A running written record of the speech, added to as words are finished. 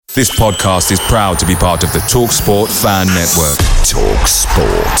This podcast is proud to be part of the TalkSport Fan Network.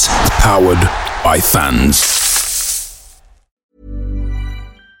 TalkSport. Powered by fans.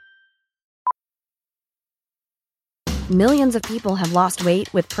 Millions of people have lost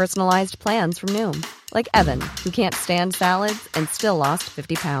weight with personalized plans from Noom. Like Evan, who can't stand salads and still lost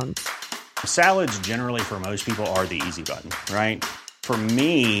 50 pounds. Salads generally for most people are the easy button, right? For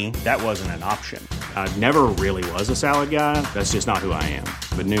me, that wasn't an option. I never really was a salad guy. That's just not who I am.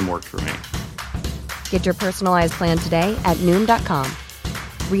 But Noom worked for me. Get your personalized plan today at Noom.com.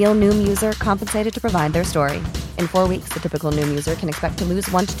 Real Noom user compensated to provide their story. In 4 weeks, the typical Noom user can expect to lose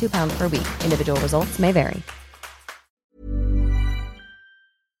 1 to 2 pounds per week. Individual results may vary.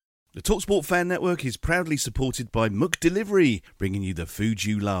 The TalkSport Fan Network is proudly supported by McDelivery, bringing you the food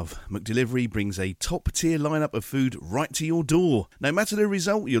you love. McDelivery brings a top-tier lineup of food right to your door. No matter the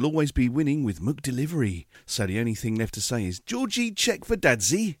result, you'll always be winning with McDelivery. So the only thing left to say is, Georgie, check for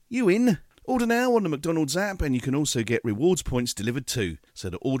Dadsy. You in? Order now on the McDonald's app, and you can also get rewards points delivered too. So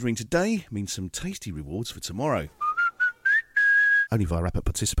that ordering today means some tasty rewards for tomorrow. Only via app at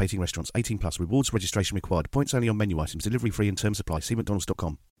participating restaurants. 18 plus. Rewards registration required. Points only on menu items. Delivery free and terms apply. See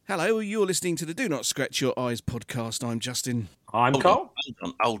mcdonalds.com. Hello, you're listening to the Do Not Scratch Your Eyes podcast. I'm Justin. I'm Cole.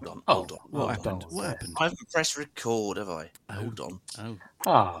 Hold on. What happened? I haven't pressed record, have I? Hold on.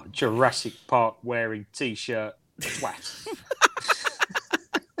 Jurassic Park wearing t-shirt. Twat.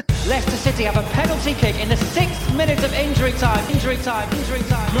 Leicester City have a penalty kick in the 6th minute of injury time.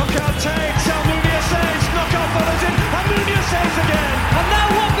 Knockout takes, Almunia saves, knockout follows in, Almunia saves again. And now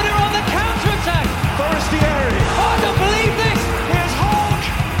Watford are on the counter-attack. Forestieri. Oh, I don't believe this. Here's Hulk.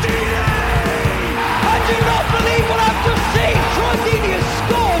 Deeney. I do not believe what I've just seen. Troy Deeney has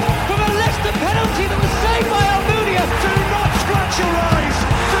scored from a Leicester penalty that was saved by Almunia. Do not scratch your eyes.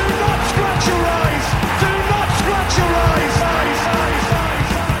 Do not scratch your eyes. Do not scratch your eyes.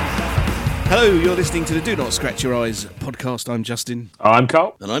 Hello, you're listening to the Do Not Scratch Your Eyes podcast. I'm Justin. I'm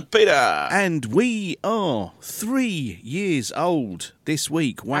Cole. And I'm Peter. And we are 3 years old this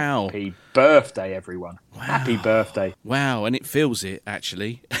week. Wow. Happy birthday, everyone. Wow. Happy birthday. Wow, and it feels it,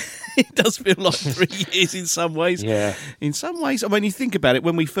 actually. It does feel like 3 years in some ways. Yeah. In some ways, I mean, you think about it,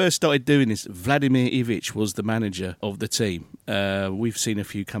 when we first started doing this, Vladimir Ivic was the manager of the team. We've seen a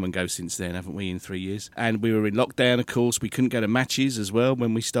few come and go since then, haven't we, in 3 years? And we were in lockdown, of course. We couldn't go to matches as well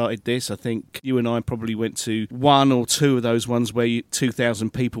when we started this. I think you and I probably went to one or two of those ones where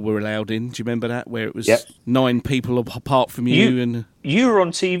 2,000 people were allowed in. Do you remember that? Where it was 9 people apart from you. You were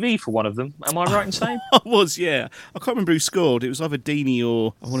on TV for one of them. Am I right in saying? I was, yeah. I can't remember who scored. It was either Deeney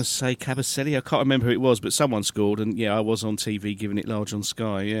or, I want to say, Cabaselli. I can't remember who it was, but someone scored, and yeah, I was on TV giving it large on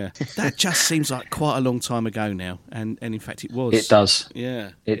Sky, yeah. That just seems like quite a long time ago now, and in fact it was. It does.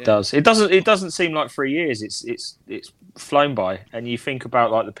 Yeah. It does. It doesn't seem like 3 years. It's flown by, and you think about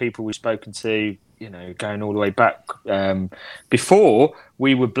like the people we've spoken to, you know, going all the way back. Before,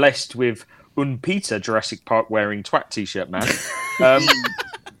 we were blessed with Peter Jurassic Park wearing twat t-shirt man.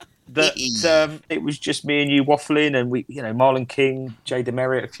 It was just me and you waffling, and we, you know, Marlon King, Jay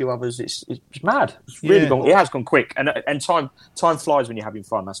Demerit, a few others. It's mad. It's really gone. It has gone quick, and time flies when you're having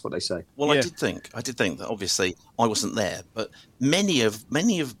fun. That's what they say. Well, I did think that obviously I wasn't there, but many of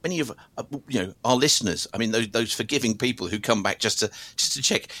you know, our listeners. I mean, those forgiving people who come back just to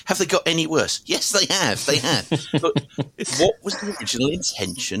check, have they got any worse? Yes, they have. They have. But what was the original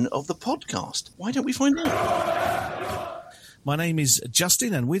intention of the podcast? Why don't we find out? My name is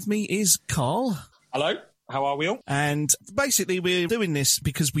Justin, and with me is Carl. Hello. How are we all? And basically, we're doing this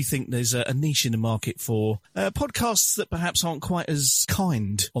because we think there's a niche in the market for podcasts that perhaps aren't quite as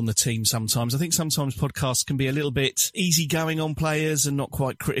kind on the team sometimes. I think sometimes podcasts can be a little bit easygoing on players and not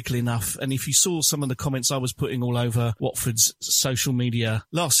quite critical enough. And if you saw some of the comments I was putting all over Watford's social media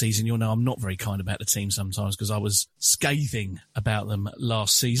last season, you'll know I'm not very kind about the team sometimes because I was scathing about them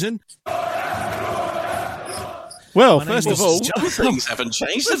last season. Well, first of all, things haven't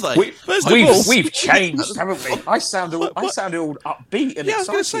changed, have they? We've changed, haven't we? I sounded all upbeat and excited. I was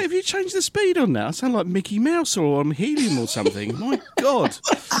going to say, have you changed the speed on that? I sound like Mickey Mouse or I'm helium or something. My God!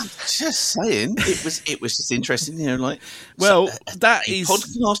 I'm just saying, it was just interesting, you know. Like, that is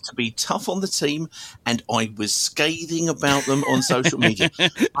podcast to be tough on the team, and I was scathing about them on social media.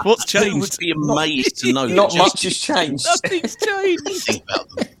 What's changed? You would be amazed to know not much has changed. Nothing's changed. Think about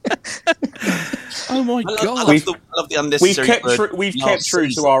them. Oh my I God! love the unnecessary. We've kept true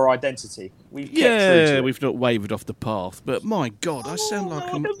to our identity. We've not wavered off the path. But my God, I sound like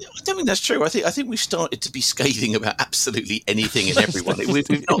I don't think that's true. I think we've started to be scathing about absolutely anything and everyone.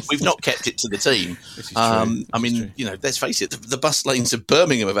 We've not kept it to the team. This is true. I mean, let's face it, the bus lanes of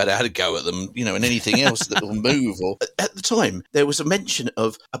Birmingham have had a go at them, and anything else that will move. Or at the time, there was a mention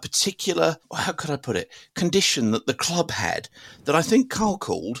of a particular, how could I put it, condition that the club had that I think Carl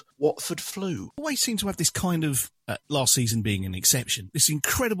called Watford flu. Always seem to have this kind of last season being an exception. This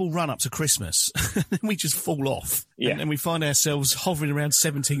incredible run up to Christmas, then we just fall off, and then we find ourselves hovering around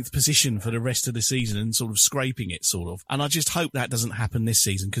 17th position for the rest of the season and sort of scraping it, sort of. And I just hope that doesn't happen this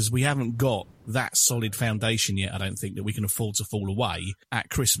season because we haven't got that solid foundation yet. I don't think that we can afford to fall away at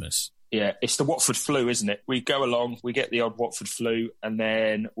Christmas. Yeah, it's the Watford flu, isn't it? We go along, we get the odd Watford flu, and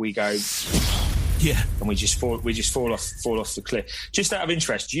then we go. Yeah, and we just fall off the cliff. Just out of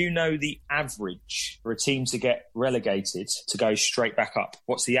interest, do you know the average for a team to get relegated to go straight back up?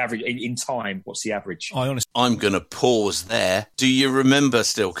 What's the average in time? What's the average? I'm going to pause there. Do you remember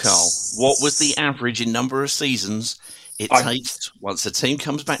still, Carl? What was the average in number of seasons it takes once a team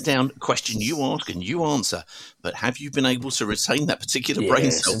comes back down? A question you ask and you answer. But have you been able to retain that particular brain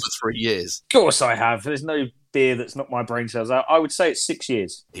cell for 3 years? Of course I have. There's no beer that's not my brain cells. I would say it's 6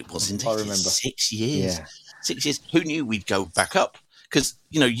 years. It was indeed. I remember 6 years. Yeah. 6 years. Who knew we'd go back up? Because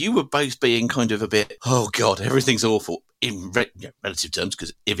you were both being kind of a bit, oh God, everything's awful in relative terms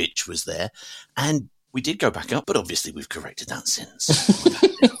because Ivic was there, and we did go back up. But obviously we've corrected that since.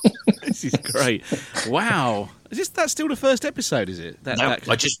 This is great. Wow. That's still the first episode, is it?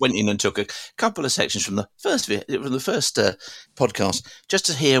 I just went in and took a couple of sections from the first podcast just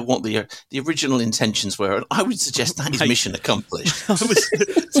to hear what the original intentions were. And I would suggest that is mission accomplished.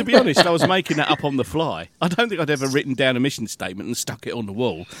 To be honest, I was making that up on the fly. I don't think I'd ever written down a mission statement and stuck it on the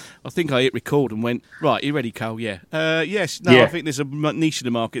wall. I think I hit record and went, right, you ready, Carl? Yeah. Yes. No, yeah. I think there's a niche in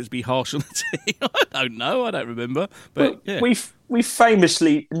the market that's be harsh on the team. I don't know. I don't remember. But yeah. We've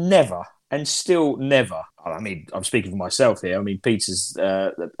famously never and still never. I mean, I'm speaking for myself here. I mean, Peter's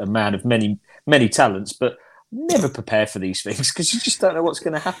a man of many, many talents, but never prepare for these things because you just don't know what's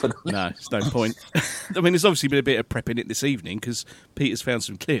going to happen. No, there's no point. I mean, there's obviously been a bit of prepping it this evening because Peter's found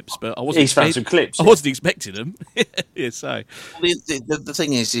some clips, but I wasn't. He's found some clips. I wasn't expecting them. Yeah, so the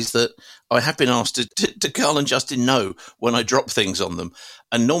thing is that I have been asked to Carl and Justin know when I drop things on them,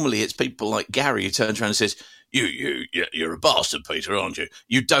 and normally it's people like Gary who turns around and says, You're a bastard, Peter, aren't you?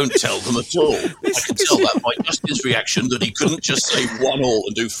 You don't tell them at all. I can tell that by Justin's reaction that he couldn't just say 1-1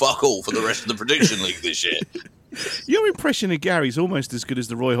 and do fuck all for the rest of the Prediction League this year. Your impression of Gary's almost as good as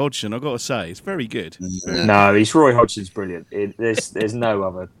the Roy Hodgson, I've got to say. It's very good. No, Roy Hodgson's brilliant. There's no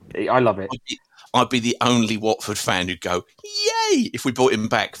other. I love it. I'd be the only Watford fan who'd go, yay, if we brought him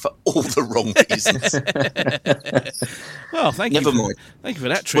back for all the wrong reasons. Well, thank you. Never mind. Thank you for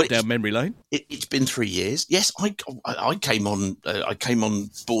that trip down memory lane. It's been 3 years. Yes, I came on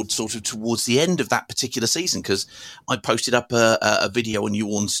board sort of towards the end of that particular season because I posted up a video on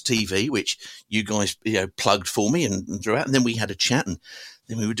Ewan's TV, which you guys plugged for me and threw out, and then we had a chat and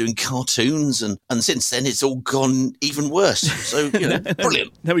then we were doing cartoons, and since then it's all gone even worse. So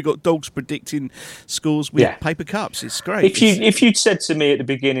brilliant. Now we've got dogs predicting scores with paper cups. It's great. If you'd said to me at the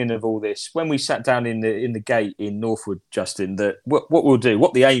beginning of all this, when we sat down in the gate in Northwood, Justin, that what we'll do,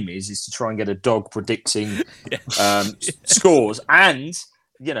 what the aim is to try and get a dog predicting scores and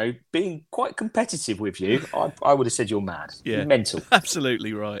being quite competitive with you, I would have said you're mad. Yeah. You're mental.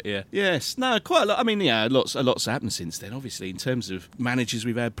 Absolutely right, yeah. Yes, no, quite a lot. I mean, lots happened since then, obviously, in terms of managers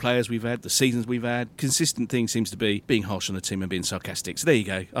we've had, players we've had, the seasons we've had. Consistent thing seems to be being harsh on the team and being sarcastic. So there you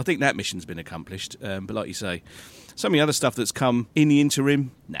go. I think that mission's been accomplished. But like you say, some of the other stuff that's come in the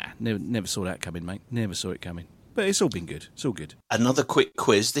interim, never saw that coming, mate. Never saw it coming. But it's all been good. It's all good. Another quick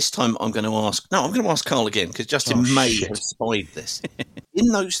quiz. This time I'm going to ask Carl again because Justin may have spied this. In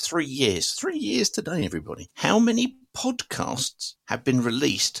those 3 years, 3 years today, everybody, how many podcasts have been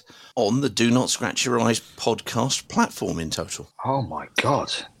released on the Do Not Scratch Your Eyes podcast platform in total? Oh, my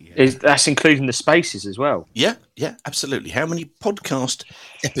God. Yeah. That's including the spaces as well? Yeah, absolutely. How many podcast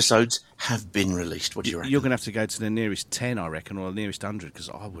episodes have been released? What do you reckon? You're going to have to go to the nearest 10, I reckon, or the nearest 100, because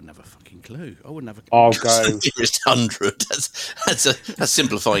I wouldn't have a fucking clue. I wouldn't have a clue. I'll go... The nearest 100. That's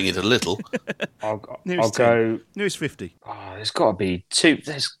simplifying it a little. I'll go... Nearest 50. Oh, there's got to be two...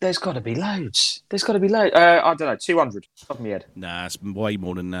 There's got to be loads. There's got to be loads. I don't know, 200, off my head. Nah, it's way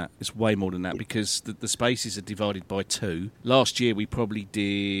more than that. It's way more than that, because the spaces are divided by 2. Last year, we probably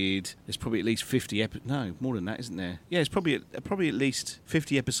did... There's probably at least 50 no, more than that, isn't there? Yeah, it's probably at least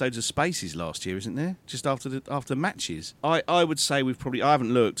 50 episodes of Spaces cases last year, isn't there? Just after matches. I would say I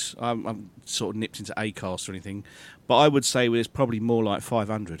haven't looked. I'm sort of nipped into Acast or anything, but I would say there's probably more like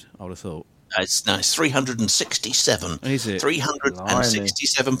 500. I would have thought. It's 367. Is it?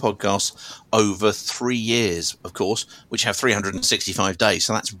 367 podcasts over 3 years, of course, which have 365 days.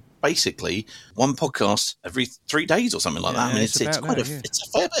 So that's basically one podcast every 3 days or something like that. I mean, it's a fair bit. It's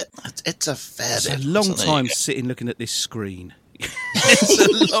a fair bit. It's a long time sitting looking at this screen. It's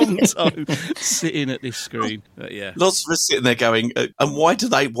a long time sitting at this screen. But yeah, lots of us sitting there going, and why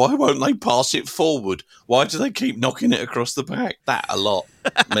won't they pass it forward? Why do they keep knocking it across the back? That a lot.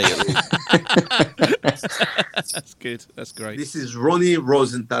 Me at least. That's good. That's great. This is Ronnie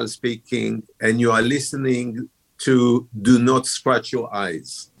Rosenthal speaking, and you are listening to Do Not Scratch Your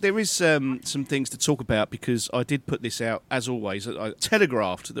Eyes. There is some things to talk about because I did put this out, as always. I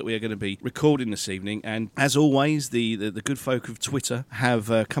telegraphed that we are going to be recording this evening, and as always, the good folk of Twitter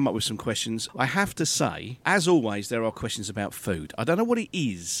have come up with some questions. I have to say, as always, there are questions about food. I don't know what it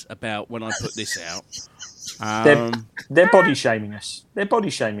is about when I put this out. They're body shaming us. They're body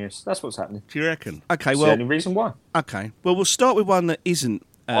shaming us. That's what's happening. Do you reckon? Okay, That's well, the only reason why. Okay, well, we'll start with one that isn't.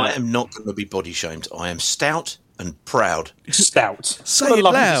 I am not going to be body shamed. I am stout and proud. Stout. Say what a it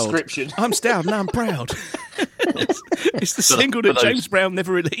lovely loud. description. I'm stout and I'm proud. It's the single that James Brown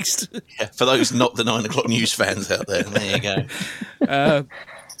never released. Yeah, for those not the 9 o'clock news fans out there, there you go.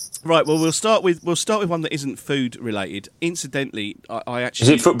 Right, well, we'll start with one that isn't food related. Incidentally, I actually...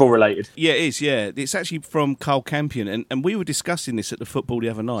 Is it football related? Yeah, it is, yeah. It's actually from Carl Campion, and we were discussing this at the football the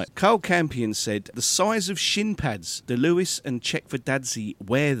other night. Carl Campion said, the size of shin pads, the Lewis and Chekvedadze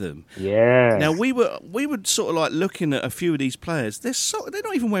wear them. Yeah. Now, we were sort of like looking at a few of these players. They're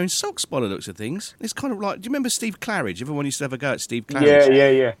not even wearing socks by the looks of things. It's kind of like, do you remember Steve Claridge? Everyone used to have a go at Steve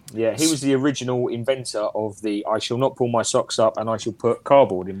Claridge. Yeah. He was the original inventor of the I shall not pull my socks up and I shall put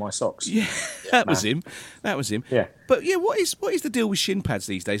cardboard in my socks. Yeah, that was him. Yeah. But yeah, what is the deal with shin pads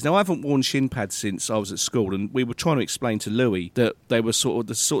these days? Now, I haven't worn shin pads since I was at school, and we were trying to explain to Louis that they were sort of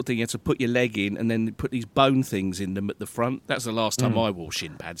the sort of thing you had to put your leg in and then put these bone things in them at the front. That's the last time I wore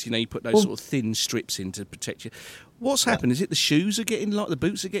shin pads. You know, you put those sort of thin strips in to protect you. What's happened? Is it the shoes are getting light, the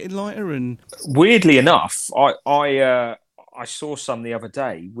boots are getting lighter, and weirdly enough, I saw some the other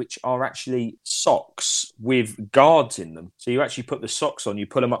day which are actually socks with guards in them. So you actually put the socks on, you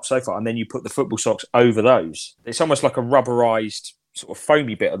pull them up so far, and then you put the football socks over those. It's almost like a rubberized sort of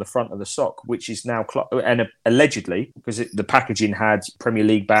foamy bit at the front of the sock, which is now and allegedly, because the packaging had Premier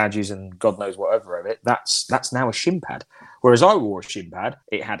League badges and God knows whatever of it, that's now a shin pad. Whereas I wore a shin pad,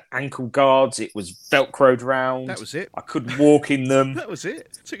 it had ankle guards, it was velcroed round. That was it. I couldn't walk in them. That was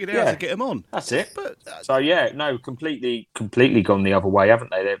it. Took it out to get them on. That's it. But so completely gone the other way, haven't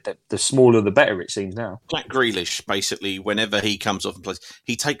they? The smaller the better, it seems now. Jack Grealish, basically, whenever he comes off and plays,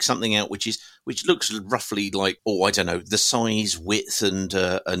 he takes something out which looks roughly like, I don't know, the size, width, and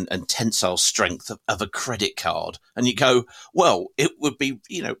tensile strength of a credit card, and you go, well, it would be,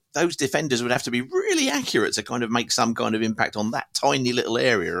 those defenders would have to be really accurate to kind of make some kind of impact on that tiny little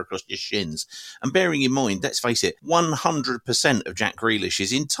area across your shins. And bearing in mind, let's face it, 100% of Jack Grealish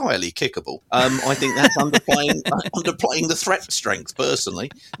is entirely kickable. I think that's underplaying the threat strength, personally.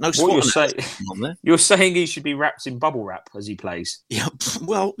 No, what you're saying he should be wrapped in bubble wrap as he plays. Yeah,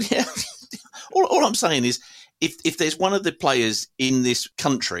 well, yeah. All I'm saying is, if there's one of the players in this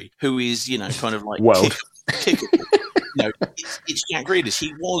country who is, kind of like kickable, it's Jack Grealish.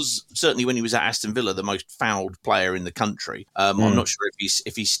 He was, certainly when he was at Aston Villa, the most fouled player in the country. I'm not sure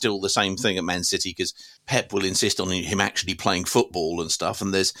if he's still the same thing at Man City, because Pep will insist on him actually playing football and stuff,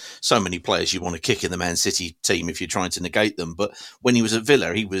 and there's so many players you want to kick in the Man City team if you're trying to negate them. But when he was at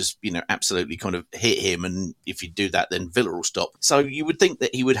Villa, he was, absolutely kind of hit him, and if you do that, then Villa will stop. So you would think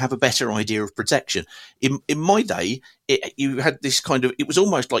that he would have a better idea of protection. In my day, you had this kind of, it was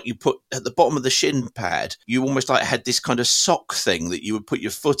almost like you put at the bottom of the shin pad, you almost like had this kind of sock thing that you would put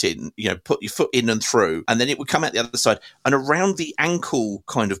your foot in, put your foot in and through, and then it would come out the other side, and around the ankle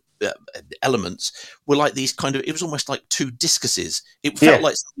kind of elements were like these kind of, it was almost like two discuses. It felt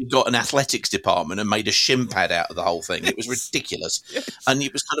like somebody got an athletics department and made a shin pad out of the whole thing. It was ridiculous. And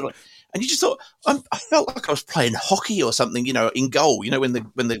it was kind of like, and you just thought, I felt like I was playing hockey or something, in goal. When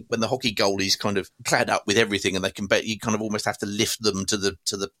the hockey goalie's kind of clad up with everything, and they can bet you kind of almost have to lift them to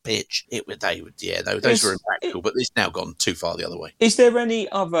the pitch. Those were impractical, but it's now gone too far the other way. Is there any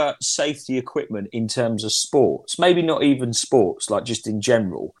other safety equipment in terms of sports? Maybe not even sports, like just in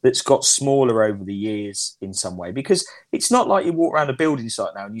general, that's got smaller over the years in some way? Because it's not like you walk around a building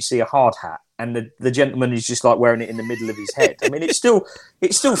site now and you see a hard hat and the gentleman is just like wearing it in the middle of his head. I mean, it still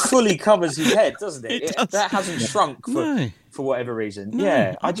fully covers his head, doesn't it? That hasn't shrunk for whatever reason.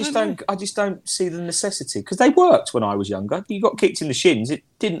 No, I just don't see the necessity, because they worked when I was younger. You got kicked in the shins, it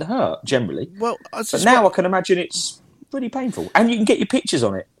didn't hurt generally. Well, but now I can imagine it's pretty painful, and you can get your pictures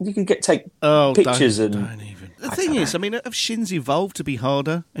on it. You can take pictures don't even. The thing is, I mean, have shins evolved to be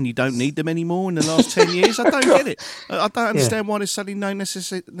harder, and you don't need them anymore in the last 10 years? I don't get it. I don't understand why there's suddenly no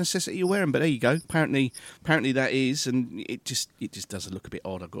necessity you wear them. But there you go. Apparently that is, and it just doesn't look a bit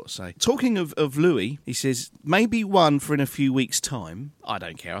odd, I've got to say. Talking of Louis, he says maybe one for in a few weeks' time. I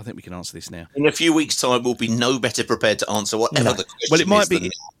don't care. I think we can answer this now. In a few weeks' time, we'll be no better prepared to answer whatever the question is. Well, it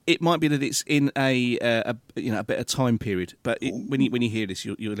might be that it's in a better time period, but when you hear this,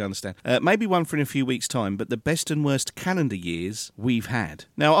 you'll understand. Maybe one for in a few weeks' time, but the best and worst calendar years we've had.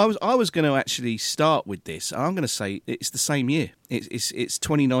 Now, I was going to actually start with this. I'm going to say it's the same year. It's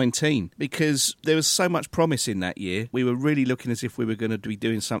 2019, because there was so much promise in that year. We were really looking as if we were going to be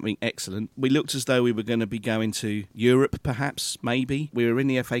doing something excellent. We looked as though we were going to be going to Europe, perhaps, maybe. We were in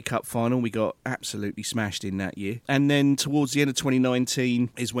the FA Cup final. We got absolutely smashed in that year. And then towards the end of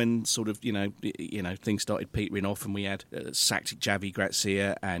 2019 is when sort of, things started petering off, and we had sacked Javi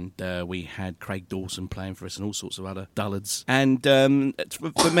Gracia, and we had Craig Dawson playing for us and all sorts of other dullards. And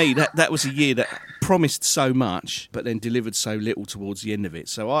for me, that was a year that promised so much, but then delivered so little towards the end of it.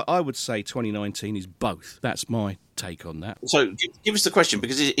 So I would say 2019 is both. That's my take on that. So give us the question,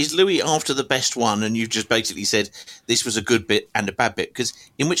 because is Louis after the best one, and you've just basically said this was a good bit and a bad bit? Because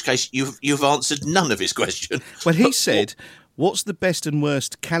in which case you've answered none of his question. Well, he said, what's the best and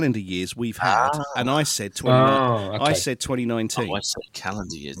worst calendar years we've had? And I said 2019. I said 2019. I said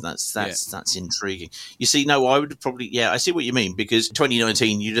calendar years. That's intriguing. You see, no, I would probably, I see what you mean, because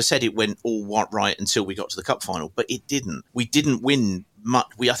 2019, you just said it went all right until we got to the cup final, but it didn't. We didn't win much.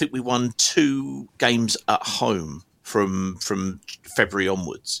 I think we won 2 games at home from February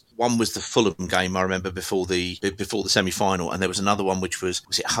onwards. One was the Fulham game, I remember, before the semi-final, and there was another one which was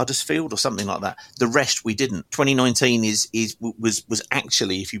it Huddersfield or something like that. The rest we didn't. 2019 was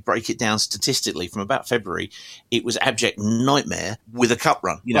actually, if you break it down statistically, from about February, it was abject nightmare with a cup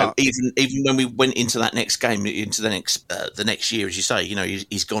run. Even when we went into that next game, into the next year, as you say,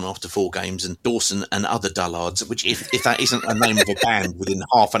 he's gone after 4 games, and Dawson and other dullards. Which, if that isn't a name of a band within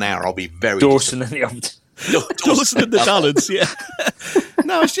half an hour, I'll be very Dawson and the other. Dawson and the Dullards, yeah.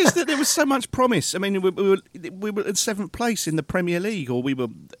 No, it's just that there was so much promise. I mean, we were at 7th place in the Premier League, or we were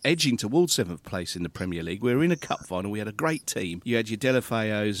edging towards 7th place in the Premier League. We were in a cup final. We had a great team. You had your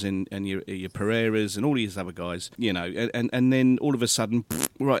Delafeos and your Pereiras and all these other guys, and then all of a sudden,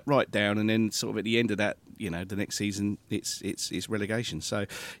 right down, and then sort of at the end of that, the next season, it's relegation. So,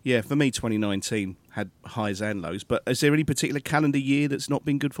 yeah, for me, 2019 had highs and lows. But is there any particular calendar year that's not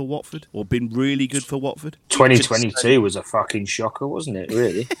been good for Watford, or been really good for Watford? 2022 was a fucking shocker, wasn't it,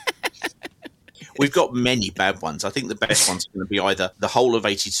 really? We've got many bad ones. I think the best one's going to be either the whole of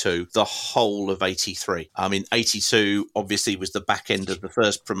 82, the whole of 83. I mean, 82 obviously was the back end of the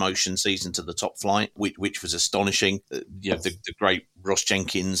first promotion season to the top flight, which was astonishing. The great Ross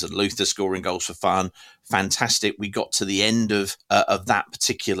Jenkins and Luther scoring goals for fun. Fantastic. We got to the end of that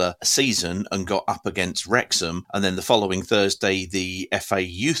particular season and got up against Wrexham. And then the following Thursday, the FA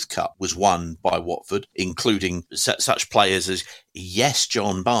Youth Cup was won by Watford, including such players as, yes,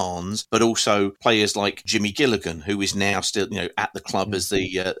 John Barnes, but also players like Jimmy Gilligan, who is now still, at the club as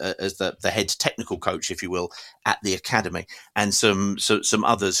the head technical coach, if you will, at the academy, and some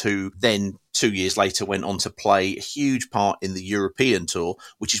others who then 2 years later went on to play a huge part in the European tour,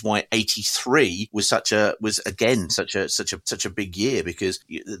 which is why 83 was such a big year, because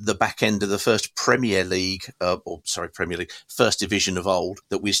the back end of the first Premier League, first division of old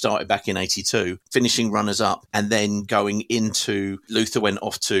that we started back in 82, finishing runners up, and then going into Luther went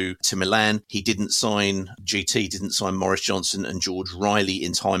off to Milan. He didn't sign Maurice Johnson and George Riley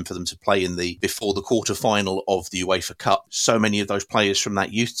in time for them to play before the quarter final of the UEFA Cup. So many of those players from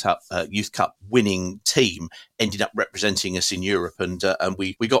that Youth Cup winning team ended up representing us in Europe, and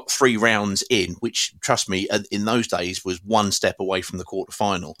we got 3 rounds in, which, trust me, in those days was one step away from the quarter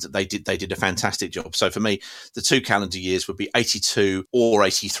final. They did a fantastic job. So for me, the 2 calendar years would be 82 or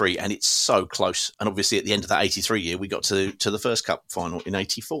 83, and it's so close. And obviously at the end of that 83 year, we got to the first cup final in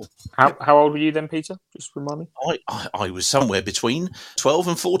 84. How old were you then, Peter? Just remind me. I was somewhere between 12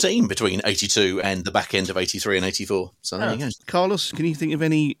 and 14 between 82 and the back end of 83 and 84. So there you go. Carlos, can you think of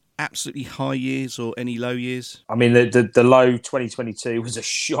any absolutely high years or any low years? I mean, the low 2022 was a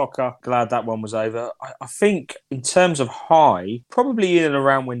shocker. Glad that one was over. I think in terms of high, probably in and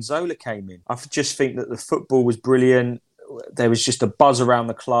around when Zola came in. I just think that the football was brilliant. there was just a buzz around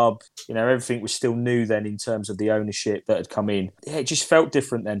the club. You know, everything was still new then in terms of the ownership that had come in. Yeah, it just felt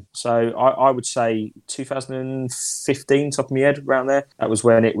different then. So I would say 2015, top of my head, around there. That was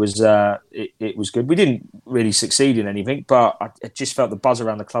when it was it was good. We didn't really succeed in anything, but I just felt the buzz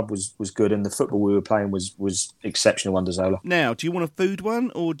around the club was good, and the football we were playing was exceptional under Zola. Now, do you want a food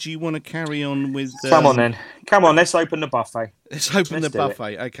one, or do you want to carry on with... Come on then. Come on, let's open the buffet. Let's open the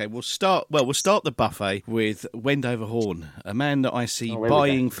buffet. Okay, we'll start the buffet with Wendover Horn, a man that I see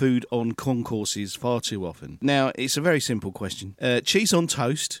buying food on concourses far too often. Now, it's a very simple question. Cheese on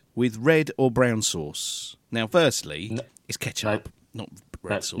toast with red or brown sauce. Now, firstly, it's ketchup, not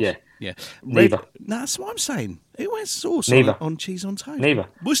red sauce. Yeah. Neither. No, that's what I'm saying. Who has sauce on cheese on toast? Neither.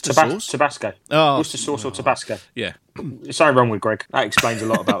 Worcester sauce? Tabasco. Oh, Worcester sauce or Tabasco. Yeah. There's something wrong with Greg. That explains a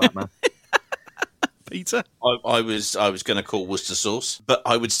lot about that man. Peter? I was going to call Worcester sauce, but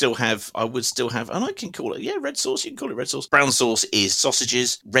I would still have, and I can call it, red sauce. You can call it red sauce. Brown sauce is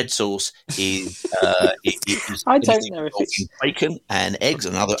sausages. Red sauce is I don't know if it's bacon and eggs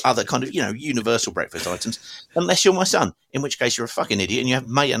and other kind of universal breakfast items. Unless you're my son, in which case you're a fucking idiot and you have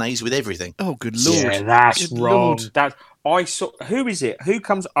mayonnaise with everything. Oh, good lord! Yeah, that's good wrong. Lord. I saw. Who is it? Who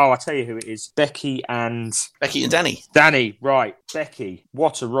comes? Oh, I'll tell you who it is. Becky and Danny. Danny, right? Becky,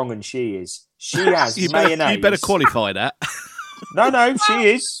 what a wrong 'un she is. She has mayonnaise. You better qualify that. No,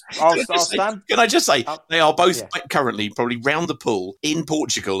 she is. I'll stand. Can I just say, they are both currently probably round the pool in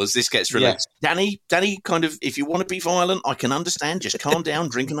Portugal as this gets released. Yeah. Danny, kind of, if you want to be violent, I can understand. Just calm down,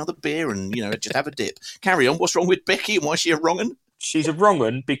 drink another beer and, just have a dip. Carry on. What's wrong with Becky and why is she a wrong 'un? She's a wrong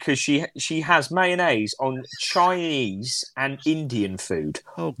 'un because she has mayonnaise on Chinese and Indian food.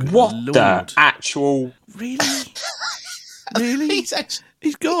 Oh, good what Lord. The actual... Really? Really?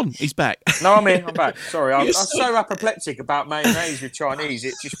 He's gone. He's back. No, I'm back. Sorry, I'm so apoplectic about mayonnaise with Chinese.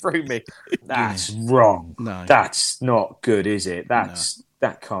 It just threw me. That's wrong. No. That's not good, is it?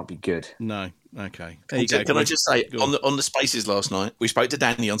 That can't be good. No. Okay. Can I just say, on the Spaces last night, we spoke to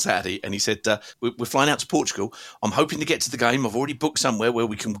Danny on Saturday and he said, we're flying out to Portugal. I'm hoping to get to the game. I've already booked somewhere where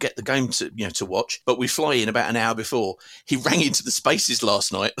we can get the game to watch, but we fly in about an hour before. He rang into the Spaces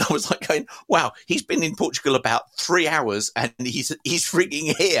last night and I was like going, wow, he's been in Portugal about 3 hours and he's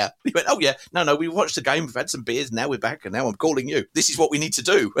freaking here. He went, oh yeah, no, we watched the game. We've had some beers. Now we're back and now I'm calling you. This is what we need to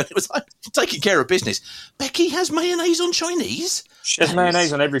do. And it was like, taking care of business. Becky has mayonnaise on Chinese? She has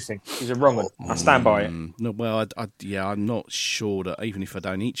mayonnaise on everything. She's a wrong one. I stand by it. No, well, I'm not sure that even if I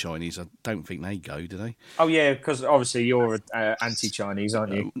don't eat Chinese, I don't think they go, do they? Oh yeah, because obviously you're anti-Chinese,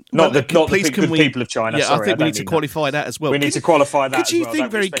 aren't you? Not the good people of China. Yeah, sorry, I think we need to qualify that as well. We need to qualify that. Could you as well,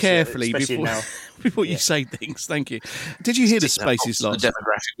 think very carefully before you say things? Thank you. Did you hear the Spaces last? The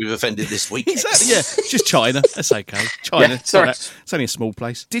demographic we've offended this week. Exactly. Yeah, just China. That's okay. China. Yeah, sorry, it's only a small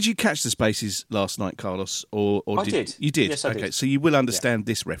place. Did you catch the Spaces last night, Carlos? Or I did. You did. Yes, I okay, did. so you will understand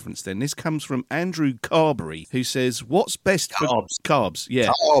this reference then. This comes from Andrew Carberry, who says, "What's best for carbs?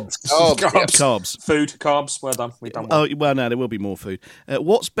 Yeah, carbs. Food, carbs. Well done. We've done well. Oh well, no, there will be more food.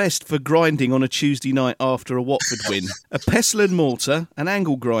 What's best for grinding on a Tuesday night after a Watford win? A pestle and mortar, an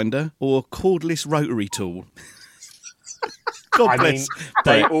angle grinder, or a cordless rotary tool?" God bless.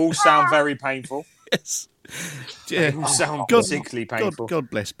 They all sound very painful. Yes. They all sound particularly painful. God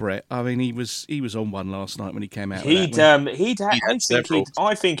bless Brett. I mean, he was on one last night when he came out. I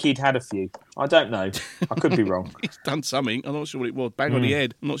think he'd had a few. I don't know. I could be wrong. He's done something. I'm not sure what it was. Bang on the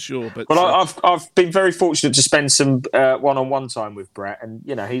head. I'm not sure. But I've been very fortunate to spend some one-on-one time with Brett, and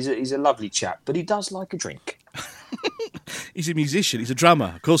he's a lovely chap, but he does like a drink. He's a musician. He's a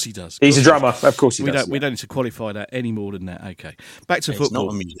drummer. Of course he does. He's a drummer. Of course he does. We don't need to qualify that any more than that. Okay. Back to football. He's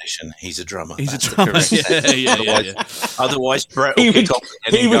not a musician. He's a drummer. He's a drummer. Yeah. Otherwise, Brett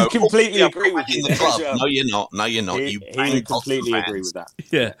would completely agree with you. No, you're not. No, you're not. He would completely agree with that.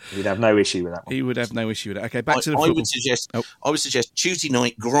 Yeah. He'd have no issue with that one. He would have no issue with that. Okay, back to the football. I would suggest Tuesday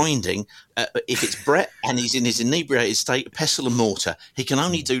night grinding. If it's Brett and he's in his inebriated state, pestle and mortar, he can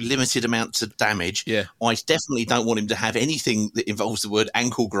only do limited amounts of damage. Yeah. I definitely don't want him to have anything that involves the word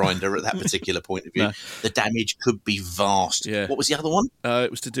ankle grinder at that particular point of view. No. The damage could be vast. Yeah. What was the other one?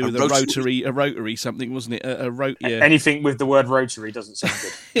 It was to do with a rotary something, wasn't it? Anything with the word rotary doesn't sound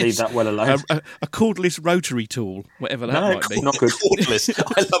good. Leave that well alone. A cordless rotary tool, whatever that might be. Not good. Cordless.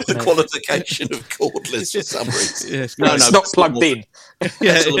 I love the qualification of cordless for some reason. Yes, it's not plugged in.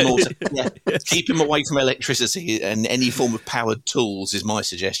 Yeah. Keep him away from electricity and any form of powered tools is my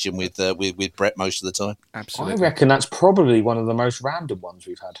suggestion with Brett most of the time. Absolutely. I reckon that's probably probably one of the most random ones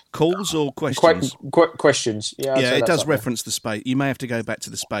we've had. Calls or questions? Questions. Yeah, yeah, it does reference the space. You may have to go back to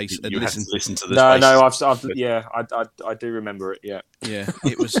the space and listen. Listen to the space. I do remember it. Yeah. Yeah,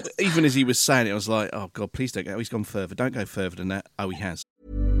 it was. Even as he was saying it, I was like, "Oh God, please don't go." He's gone further. Don't go further than that. Oh, he has.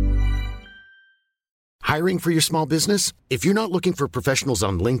 Hiring for your small business? If you're not looking for professionals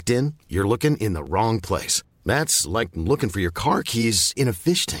on LinkedIn, you're looking in the wrong place. That's like looking for your car keys in a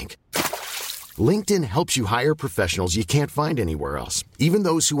fish tank. LinkedIn helps you hire professionals you can't find anywhere else, even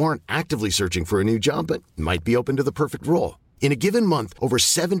those who aren't actively searching for a new job but might be open to the perfect role. In a given month, over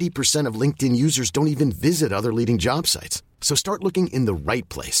 70% of LinkedIn users don't even visit other leading job sites. So start looking in the right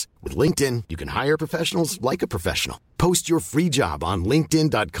place. With LinkedIn, you can hire professionals like a professional. Post your free job on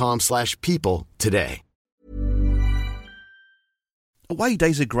linkedin.com/people today. Away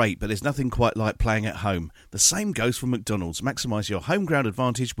days are great, but there's nothing quite like playing at home. The same goes for McDonald's. Maximise your home ground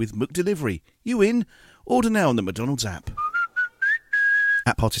advantage with McDelivery. You in? Order now on the McDonald's app.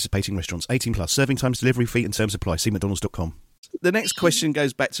 At participating restaurants, 18 plus. Serving times, delivery fee and terms apply. See mcdonalds.com. The next question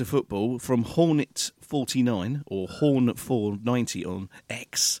goes back to football from Hornet49 or Horn490 on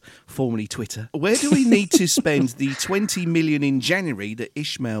X, formerly Twitter. Where do we need to spend the 20 million in January that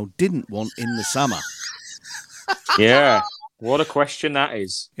Ishmael didn't want in the summer? Yeah. What a question that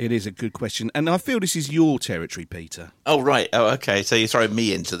is. It is a good question. And I feel this is your territory, Peter. Oh, right. Oh, okay. So you're throwing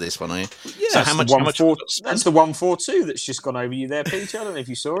me into this one, are you? Yeah, so how much? That's the 142 that's just gone over you there, Peter. I don't know if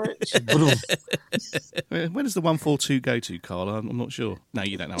you saw it. Where does the 142 go to, Carl? I'm not sure. No,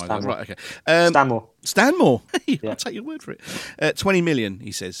 you don't know. Stanmore. Right, okay. Stanmore. I'll take your word for it. 20 million,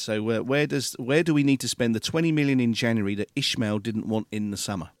 he says. So where do we need to spend the 20 million in January that Ishmael didn't want in the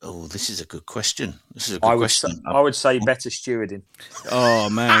summer? Oh, this is a good question. Question. I would say better stewarding. Oh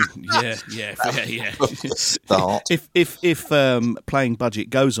man, yeah. If playing budget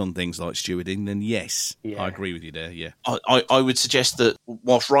goes on things like stewarding, then yes, I agree with you there. Yeah, I would suggest that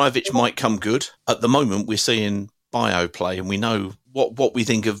whilst Rajovic might come good, at the moment we're seeing Bio play, and we know what we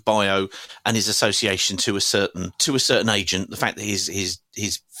think of Bio and his association to a certain agent. The fact that his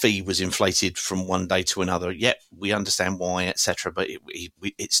fee was inflated from one day to another. Yep, we understand why, etc. But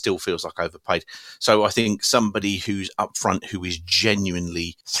it still feels like overpaid. So I think somebody who's up front, who is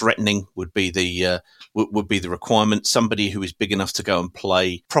genuinely threatening, would be the requirement. Somebody who is big enough to go and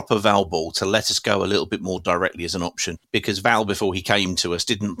play proper Val ball, to let us go a little bit more directly as an option. Because Val, before he came to us,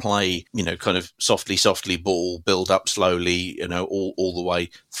 didn't play, kind of softly ball, build up slowly, all the way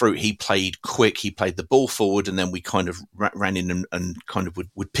through. He played quick. He played the ball forward, and then we kind of ran in and kind of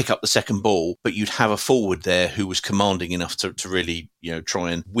would pick up the second ball. But you'd have a forward there who was commanding enough to really,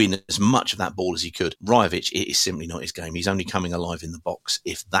 try and win as much of that ball as he could. Rajovic, it is simply not his game. He's only coming alive in the box.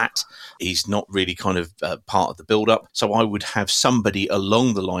 If that, he's not really kind of part of the build-up. So I would have somebody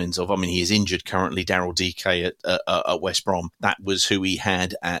along the lines of, he is injured currently, Daryl DK at West Brom. That was who he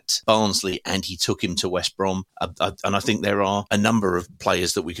had at Barnsley, and he took him to West Brom. And I think there are a number of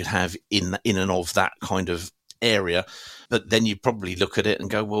players that we could have in and of that kind of area. But then you probably look at it and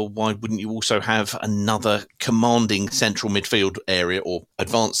go, well, why wouldn't you also have another commanding central midfield area or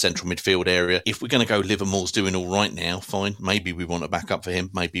advanced central midfield area? If we're going to go Livermore's doing all right now, fine. Maybe we want a backup for him.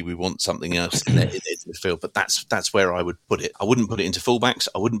 Maybe we want something else in the midfield. But that's where I would put it. I wouldn't put it into fullbacks.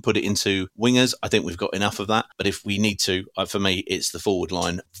 I wouldn't put it into wingers. I think we've got enough of that. But if we need to, for me, it's the forward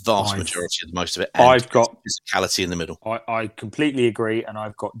line. Vast majority of most of it. And I've got physicality in the middle. I completely agree, and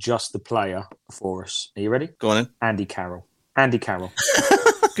I've got just the player for us. Are you ready? Go on in. Andy Carroll. Andy Carroll.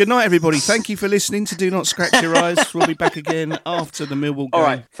 Good night, everybody. Thank you for listening to Do Not Scratch Your Eyes. We'll be back again after the Millwall game. All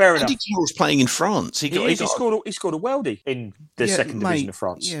right, fair enough. Andy Carroll's playing in France. He scored a worldie in the second division of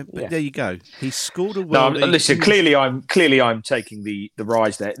France. Yeah, but there you go. He scored a worldie. No, listen. Clearly, I'm taking the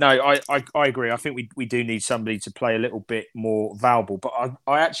rise there. No, I agree. I think we do need somebody to play a little bit more valuable. But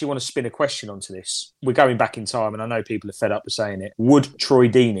I actually want to spin a question onto this. We're going back in time, and I know people are fed up with saying it. Would Troy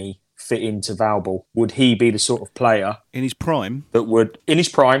Deeney fit into Valball? Would he be the sort of player in his prime that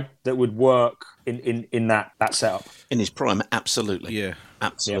would work in that setup? In his prime, absolutely. Yeah,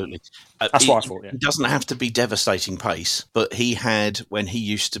 absolutely. Yeah. That's what I thought. Yeah. He doesn't have to be devastating pace, but he had when he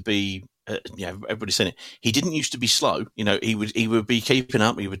used to be. Everybody's seen it. He didn't used to be slow. He would be keeping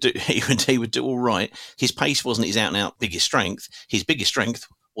up. He would do all right. His pace wasn't his out and out biggest strength. His biggest strength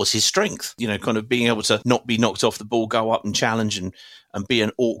was his strength. Kind of being able to not be knocked off the ball, go up and challenge and be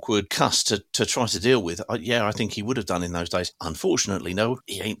an awkward cuss to try to deal with. I think he would have done in those days. Unfortunately, no,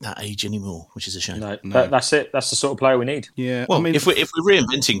 he ain't that age anymore, which is a shame. No. That's it. That's the sort of player we need. Yeah. Well, if we're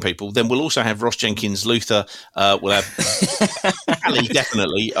reinventing people, then we'll also have Ross Jenkins, Luther. We'll have Ali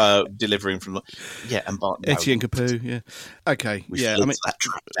definitely delivering from. Yeah, and Barton. Etienne Capoue. Yeah. Okay. That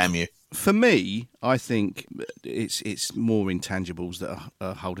trap, damn you. For me, I think it's more intangibles that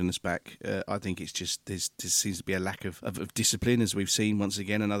are holding us back. I think it's just there seems to be a lack of discipline, as we've seen once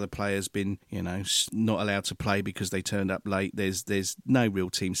again. Another player's been, not allowed to play because they turned up late. There's no real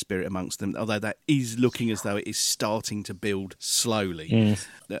team spirit amongst them, although that is looking as though it is starting to build slowly.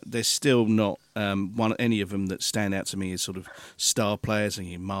 There's still not any of them that stand out to me as sort of star players.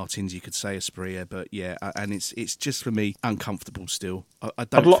 Martins, you could say, Asprilla, but yeah, and it's just for me uncomfortable still. I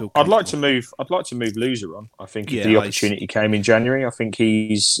don't feel comfortable. I'd like to move Loser on. I think if the opportunity came in January, I think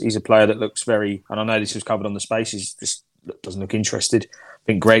he's a player that looks very, and I know this was covered on the Spaces, just doesn't look interested. I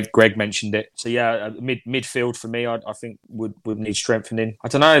think Greg mentioned it. So yeah, midfield for me, I think would need strengthening. I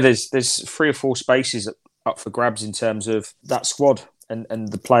don't know. There's 3 or 4 spaces up for grabs in terms of that squad. And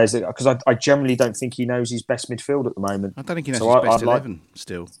the players because I generally don't think he knows his best midfield at the moment. I don't think he knows his best 11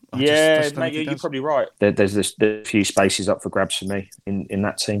 still. Mate, you're probably right. There's a few spaces up for grabs for me in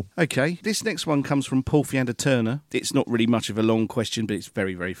that team. Okay, this next one comes from Paul Fiander Turner. It's not really much of a long question, but it's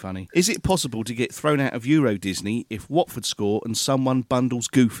very, very funny. Is it possible to get thrown out of Euro Disney if Watford score and someone bundles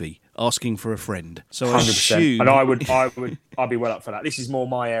Goofy? Asking for a friend. So 100%. And I'd be well up for that. This is more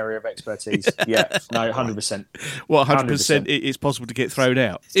my area of expertise. Yeah, no, 100%. Well, 100% it's possible to get thrown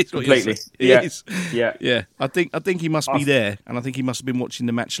out. It's completely. Yeah. I think he must be there, and I think he must have been watching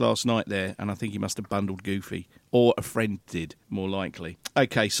the match last night there, and I think he must have bundled Goofy, or a friend did, more likely.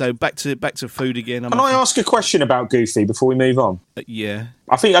 Okay, so back to food again. Can I ask a question about Goofy before we move on? Yeah.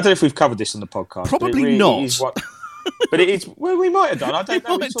 I don't know if we've covered this on the podcast. Probably really not. But it is. Well, we might have done. I don't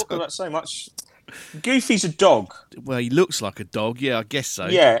know. We talk about so much. Goofy's a dog. Well, he looks like a dog. Yeah, I guess so.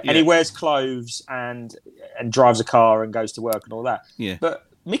 Yeah, and he wears clothes and drives a car and goes to work and all that. Yeah. But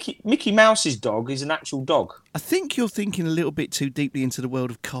Mickey Mouse's dog is an actual dog. I think you're thinking a little bit too deeply into the world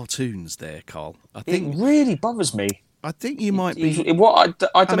of cartoons there, Carl. It really bothers me. I think you might be. I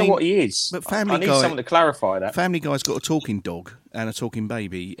don't know what he is. But Family Guy. I need someone to clarify that. Family Guy's got a talking dog and a talking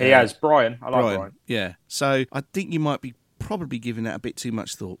baby. He has Brian. I like Brian. Yeah. So I think you might be probably giving that a bit too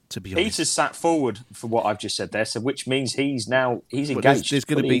much thought, to be honest. Peter's sat forward for what I've just said there, so which means he's engaged. There's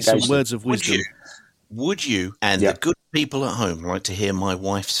going to be some words of wisdom. Would you and the good people at home like to hear my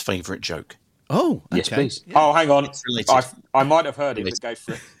wife's favourite joke? Oh, okay. Yes, please. Yeah. Oh, hang on. I might have heard it, but go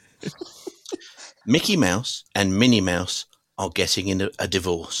for it. Mickey Mouse and Minnie Mouse are getting in a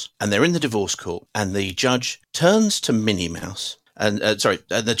divorce, and they're in the divorce court, and the judge turns to Minnie Mouse, and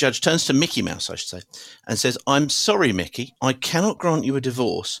the judge turns to Mickey Mouse, I should say, and says, "I'm sorry, Mickey, I cannot grant you a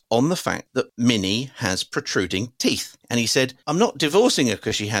divorce on the fact that Minnie has protruding teeth." And he said, "I'm not divorcing her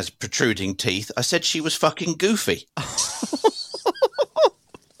because she has protruding teeth. I said she was fucking goofy."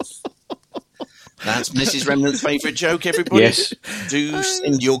 That's Mrs. Remnant's favourite joke, everybody. Yes. Do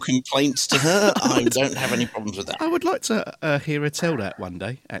send your complaints to her. I don't have any problems with that. I would like to hear her tell that one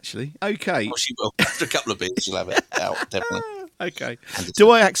day, actually. Okay. Well, she will. After a couple of beers, she'll have it out, definitely. Okay. Do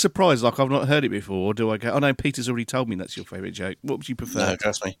I act surprised like I've not heard it before, or do I go, "Oh no, Peter's already told me that's your favourite joke"? What would you prefer? No,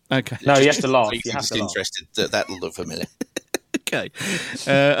 trust me. Okay. No, you have to laugh. You have to laugh. Interested. That'll look familiar. Okay.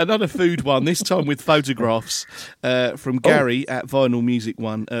 Another food one, this time with photographs from Gary at Vinyl Music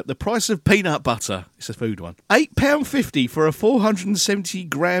One. The price of peanut butter. It's a food one. £8.50 for a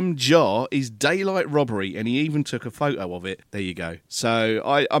 470-gram jar is daylight robbery, and he even took a photo of it. There you go. So,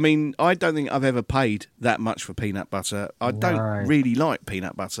 I mean, I don't think I've ever paid that much for peanut butter. I don't really like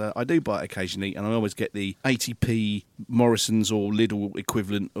peanut butter. I do buy it occasionally, and I always get the 80p Morrison's or Lidl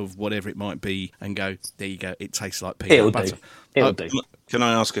equivalent of whatever it might be, and go, there you go, it tastes like peanut butter. It'll do. Can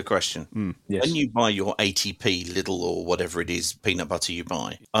I ask a question? Yes. When you buy your 80p Lidl or whatever it is peanut butter you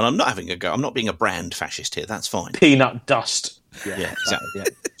buy, and I'm not having a go, I'm not being a brand fascist here, that's fine. Peanut dust. Yeah, exactly. Yeah.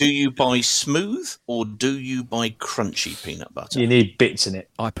 Do you buy smooth or do you buy crunchy peanut butter? You need bits in it.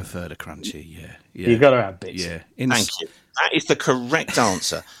 I prefer the crunchy, yeah. You've got to have bits. Yeah. Thank you. That is the correct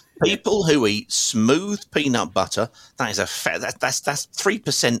answer. People who eat smooth peanut butter, that is that's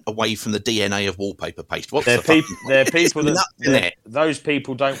 3% away from the DNA of wallpaper paste. They're people that those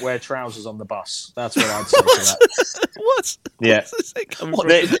people don't wear trousers on the bus. That's what I'd say to that. What? Yeah.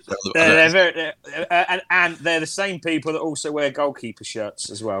 And they're the same people that also wear goalkeeper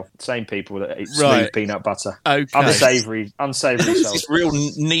shirts as well. Same people that eat smooth peanut butter. Okay. Unsavoury souls. This real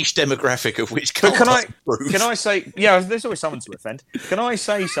niche demographic of which. But can I say? Yeah, there's always someone to offend. Can I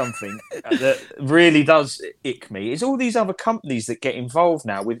say something that really does ick me? Is all these other companies that get involved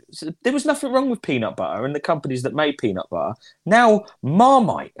now with. There was nothing wrong with peanut butter and the companies that made peanut butter. Now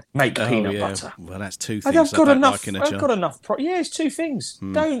Marmite make peanut butter. Well, that's two things. I've got enough. It's two things.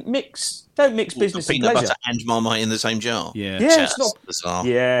 Don't Don't mix business and peanut pleasure. butter and Marmite in the same jar. Yeah. It's not bizarre.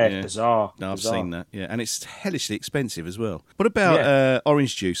 Yeah, bizarre. No, I've bizarre. seen that. Yeah, and it's hellishly expensive as well. What about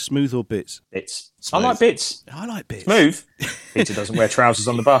orange juice, smooth or bits? Bits. Smooth. I like bits. I like bits. Smooth. Peter doesn't wear trousers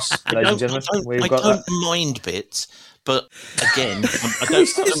on the bus, ladies and gentlemen. I don't mind bits, but again, I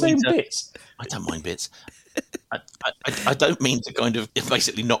don't mind bits. I don't mean to kind of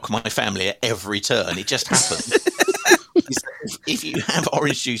basically knock my family at every turn. It just happens. If you have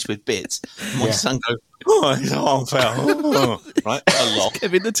orange juice with bits, my son goes, "Oh, it's unfair." Right, a lot.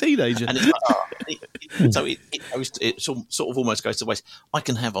 Kevin the teenager. And it's like, it sort of almost goes to waste. I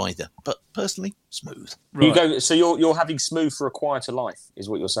can have either, but personally, smooth. Right. You go. So you're having smooth for a quieter life, is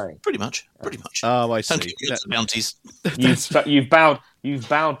what you're saying? Pretty much. Oh, I see. Don't give the bounties. You've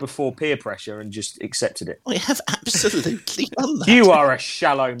bowed before peer pressure and just accepted it. I have absolutely done that. You are a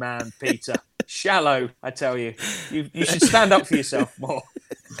shallow man, Peter. Shallow, I tell you. You should stand up for yourself more.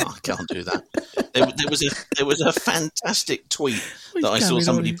 I can't do that. There was a fantastic tweet that I saw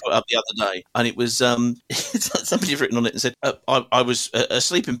somebody put up the other day, and it was somebody had written on it and said, I was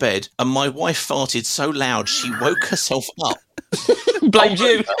asleep in bed, and my wife farted so loud she woke herself up. Blamed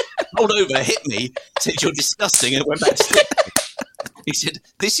you. Rolled over, hit me, said, "You're disgusting," and went back to sleep. He said,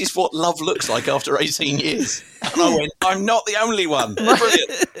 "This is what love looks like after 18 years." And I went, "I'm not the only one."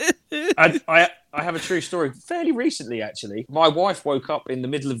 Brilliant. I have a true story. Fairly recently, actually. My wife woke up in the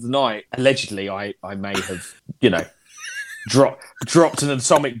middle of the night. Allegedly, I may have, dropped an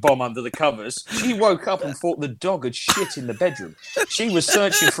atomic bomb under the covers. She woke up and thought the dog had shit in the bedroom. She was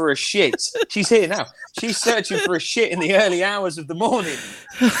searching for a shit. She's here now. She's searching for a shit in the early hours of the morning.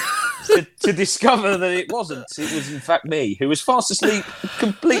 To discover that it wasn't. It was, in fact, me, who was fast asleep,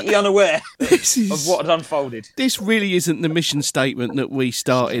 completely unaware of what had unfolded. This really isn't the mission statement that we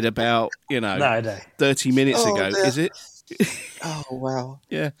started about, 30 minutes ago, is it? Oh, wow.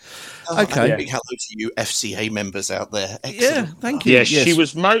 Yeah. Okay. Big hello to you FCA members out there. Excellent. Yeah, thank you. Yeah, yes.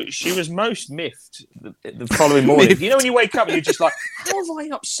 She was most miffed the following morning. You know when you wake up and you're just like, how have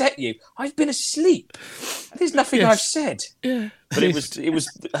I upset you? I've been asleep. There's nothing I've said. Yeah. But it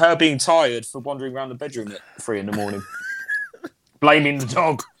was her being tired for wandering around the bedroom at 3 a.m, blaming the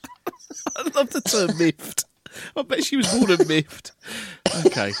dog. I love the term miffed. I bet she was more than miffed.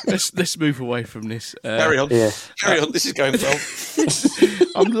 Okay, let's move away from this. Carry on. Yeah. Carry on. This is going well.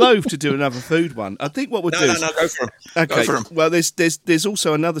 I'm loath to do another food one. I think what we'll do. No, go for them. Okay. Go for them. Well, there's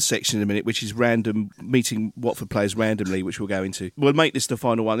also another section in a minute, which is random meeting Watford players randomly, which we'll go into. We'll make this the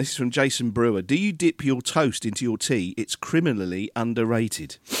final one. This is from Jason Brewer. Do you dip your toast into your tea? It's criminally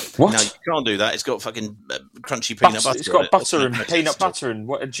underrated. What? No, you can't do that. It's got fucking crunchy peanut butter. It's got butter and peanut butter and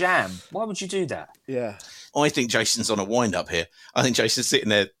a jam. Why would you do that? Yeah. I think Jason's on a wind-up here. I think Jason's sitting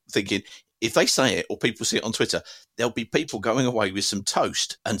there thinking, if they say it or people see it on Twitter, there'll be people going away with some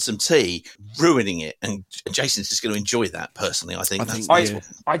toast and some tea, ruining it. And Jason's just going to enjoy that, personally, I think.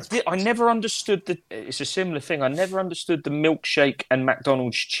 I never understood it's a similar thing. I never understood the milkshake and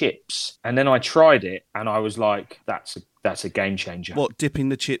McDonald's chips. And then I tried it and I was like, that's a game changer. What, dipping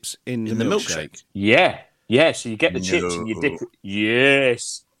the chips in the milkshake? Yeah. Yeah, so you get the chips and you dip it.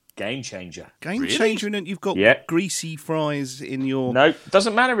 Yes. Game changer. Game changer, and you've got greasy fries in your... No,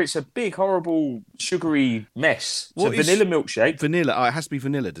 doesn't matter. It's a big, horrible, sugary mess. It's a vanilla milkshake. Vanilla? Oh, it has to be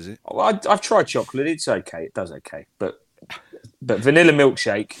vanilla, does it? Oh, I've tried chocolate. It's okay. It does okay. But vanilla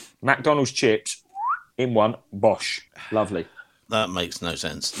milkshake, McDonald's chips, in one, bosh. Lovely. That makes no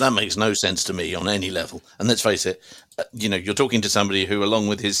sense. That makes no sense to me on any level. And let's face it, you're talking to somebody who, along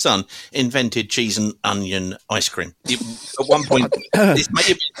with his son, invented cheese and onion ice cream. At one point, this may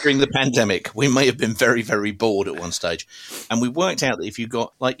have been during the pandemic, we may have been very, very bored at one stage. And we worked out that if you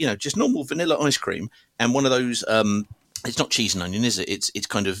got, just normal vanilla ice cream and one of those... it's not cheese and onion, is it? It's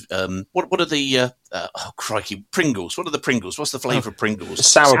kind of what are the crikey, Pringles? What are the Pringles? What's the flavour of Pringles?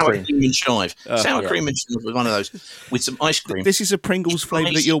 Sour cream and chive. Sour cream and chive was one of those with some ice cream. This is a Pringles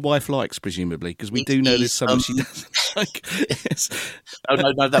flavour that your wife likes, presumably, because we do know there's some she doesn't like. Yes. Oh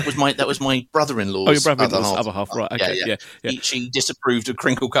no, that was my brother-in-law's. Oh, your brother-in-law's other half, right? Okay, yeah. She disapproved of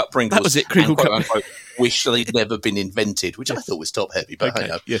crinkle cut Pringles. That was it, crinkle cut. Unquote, wish they'd never been invented, which I thought was top heavy. But okay,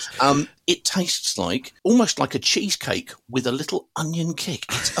 yes. It tastes almost like a cheesecake with a little onion kick.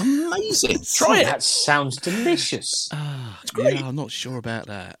 It's amazing. Try it. That sounds delicious. It's great. Yeah, I'm not sure about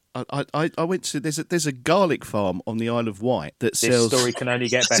that. I went to there's a garlic farm on the Isle of Wight that sells. This story can only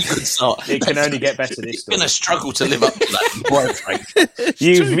get better. That's a good start. It can only get better. This You're going to struggle to live up to that.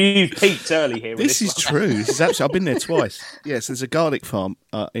 You've peaked early here. With this is true. This is absolutely. I've been there twice. Yes, there's a garlic farm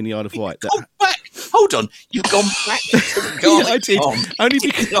in the Isle of Wight. Hold hold on, you've gone back to the garlic I did. farm. Only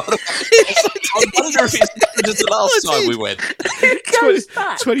because I wonder if it's as good as the last time we went.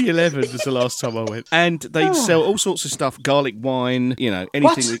 2011 was the last time I went, and they sell all sorts of stuff: garlic wine,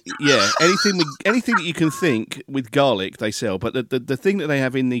 anything. Anything that you can think with garlic, they sell. But the thing that they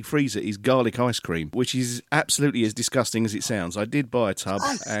have in the freezer is garlic ice cream, which is absolutely as disgusting as it sounds. I did buy a tub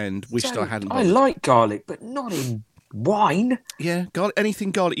and wished I hadn't. I like garlic, but not in wine. Yeah,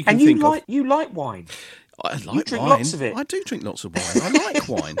 anything garlic you can think of. And you like wine. I like you drink wine. lots of it. I do drink lots of wine. I like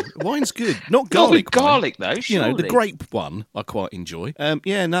wine. Wine's good. Not garlic. Garlic though. The grape one I quite enjoy. So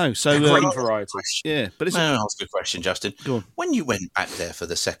grape variety. Yeah, but it's. May I ask a question, Justin? Go on. When you went back there for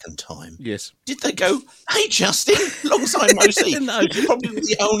the second time, yes, did they go, "Hey, Justin, long time no see"? No. You're probably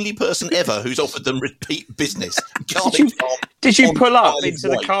the only person ever who's offered them repeat business. Did you pull up into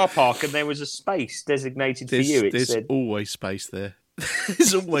the car park and there was a space designated for you? There's always space there.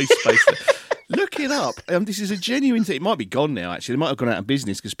 There's always space there. Look it up. This is a genuine thing. It might be gone now, actually. They might have gone out of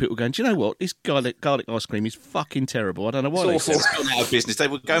business because people are going, do you know what? This garlic ice cream is fucking terrible. I don't know why they sell it. It's gone out of business. They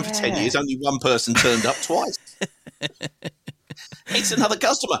were going for 10 years. Only one person turned up twice. It's another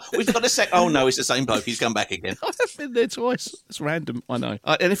customer. We've got a sec. Oh, no, it's the same bloke. He's come back again. I've been there twice. It's random, I know.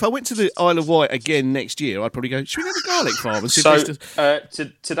 And if I went to the Isle of Wight again next year, I'd probably go, should we go to the Garlic Farm? And see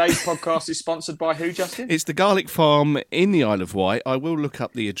today's podcast is sponsored by who, Justin? It's the Garlic Farm in the Isle of Wight. I will look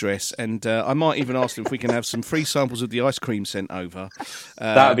up the address, and I might even ask them if we can have some free samples of the ice cream sent over.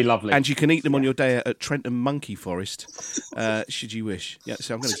 That would be lovely. And you can eat them on your day at Trentham Monkey Forest, should you wish. Yeah,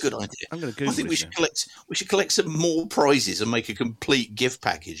 so That's a good idea. I'm going to Google I think we should collect some more prizes and make a complete gift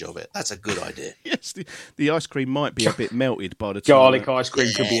package of it. That's a good idea. Yes, the ice cream might be a bit melted by the time. Garlic ice cream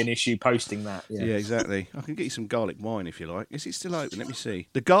could be an issue posting that. Yeah, exactly. I can get you some garlic wine if you like. Is it still open? Let me see.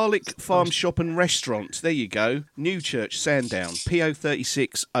 The Garlic Farm Shop and Restaurant. There you go. Newchurch, Sandown.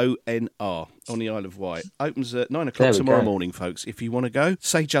 PO36ONR on the Isle of Wight. Opens at 9 o'clock tomorrow morning, folks. If you want to go,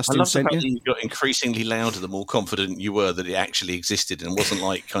 say Justin sent you. You got increasingly louder the more confident you were that it actually existed and wasn't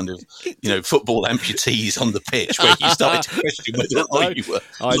like kind of, football amputees on the pitch where you started to question whether or not you were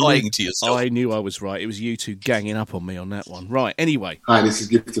lying to yourself. I knew I was right. It was you two ganging up on me on that one. Right, anyway. Hi, this is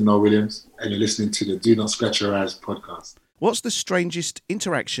Gifton Noel Williams, and you're listening to the Do Not Scratch Your Eyes podcast. What's the strangest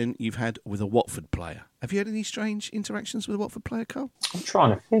interaction you've had with a Watford player? Have you had any strange interactions with a Watford player, Carl? I'm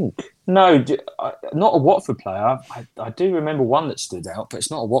trying to think. No, not a Watford player. I do remember one that stood out, but it's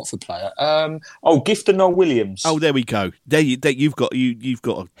not a Watford player. Gifton Noel Williams. Oh, there we go. You've got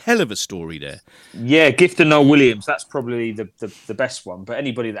a hell of a story there. Yeah, Gifton Noel Williams. That's probably the best one. But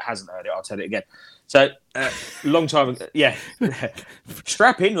anybody that hasn't heard it, I'll tell it again. So, long time ago, yeah.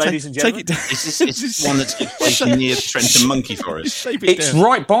 Strap in, ladies and gentlemen. Is this one that's near Trentham Monkey Forest? It's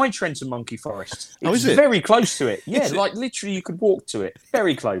right by Trentham Monkey Forest. Is it? Very close to it. Yeah, like literally you could walk to it.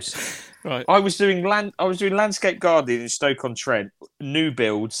 Very close. Right. I was doing landscape gardening in Stoke-on-Trent, new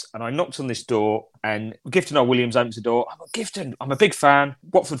builds, and I knocked on this door, and Gifton Noel Williams opens the door. I'm like, Gifton, I'm a big fan,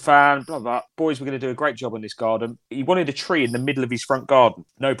 Watford fan, blah, blah. Boys, we're going to do a great job on this garden. He wanted a tree in the middle of his front garden.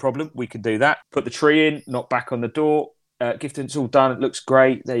 No problem, we can do that. Put the tree in, knock back on the door. Gifton, it's all done. It looks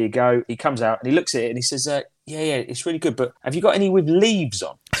great. There you go. He comes out and he looks at it and he says, yeah, it's really good, but have you got any with leaves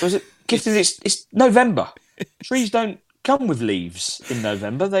on? So I said, Gifton, it's November. Trees don't come with leaves in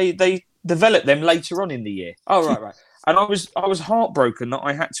November. They develop them later on in the year. Oh, right. And I was heartbroken that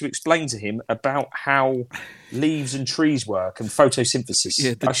I had to explain to him about how leaves and trees work and photosynthesis.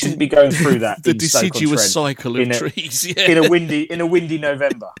 Yeah, I shouldn't be going through that. The deciduous cycle of trees. In a windy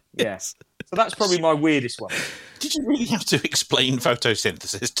November. Yes. So that's probably my weirdest one. Did you really have to explain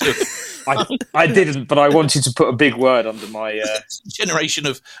photosynthesis to him? I didn't, but I wanted to put a big word under my generation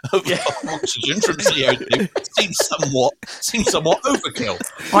of oxygen from CO2 seems somewhat overkill.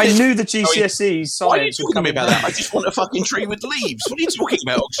 I knew the GCSE science. Why are you talking to me about that? I just want a fucking tree with leaves. What are you talking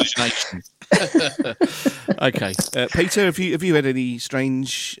about, oxygenation? Okay, Peter, have you had any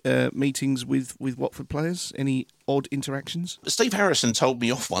strange meetings with Watford players? Any odd interactions? Steve Harrison told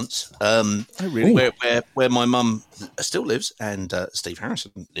me off once. Oh, really? Where my mum still lives, and Steve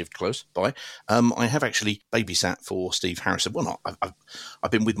Harrison lived close by. I have actually babysat for Steve Harrison. Well, not.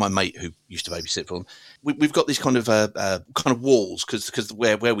 I've been with my mate who used to babysit for him. We've got these kind of walls because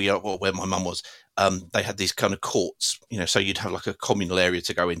where we are, or where my mum was, they had these kind of courts. So you'd have like a communal area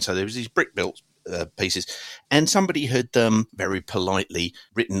to go in. So there was these brick built pieces, and somebody had very politely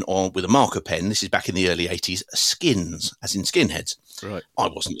written on with a marker pen. This is back in the early 80s. Skins, as in skinheads. Right. I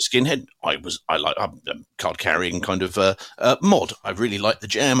wasn't a skinhead. I'm a card carrying kind of mod. I really liked the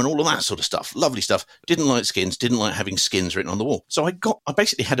Jam and all of that sort of stuff. Lovely stuff. Didn't like skins. Didn't like having skins written on the wall. So I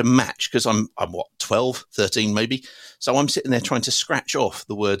basically had a match because I'm what, 12, 13 maybe. So I'm sitting there trying to scratch off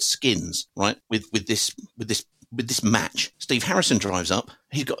the word skins, right? With this match. Steve Harrison drives up.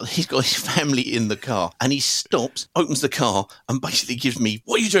 He's got his family in the car, and he stops, opens the car, and basically gives me,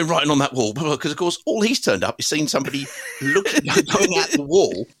 "What are you doing writing on that wall?" Because of course, all he's turned up is seen somebody looking going at the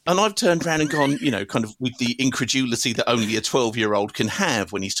wall, and I've turned around and gone, kind of with the incredulity that only a 12-year-old can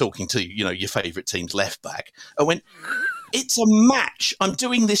have when he's talking to your favourite team's left back. I went, "It's a match. I'm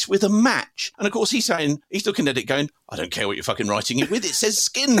doing this with a match." And of course, he's looking at it going, "I don't care what you're fucking writing it with. It says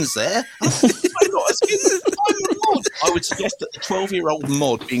skins there." I'm not a skin. I'm a mod. I would suggest that the 12-year-old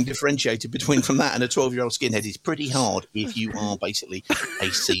mod being differentiated from that and a 12-year-old skinhead is pretty hard if you are basically a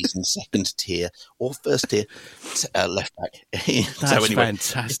seasoned second tier or first tier left back. That's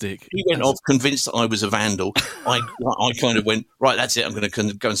fantastic. He went off convinced that I was a vandal. I kind of went, right, that's it. I'm going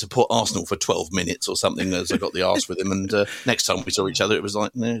to go and support Arsenal for 12 minutes or something as I got the arse with him. And next time we saw each other, it was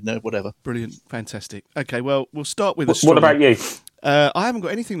like, no, whatever. Brilliant. Fantastic. Okay, well, we'll start with What about you? I haven't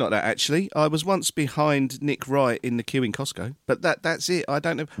got anything like that, actually. I was once behind Nick Wright in the queue in Costco, but that's it. I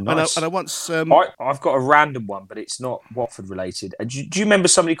don't know. Nice. And I once... I've got a random one, but it's not Watford related. Do you remember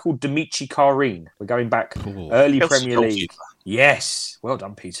somebody called Dimitri Karin? We're going back early Premier League. Yes. Well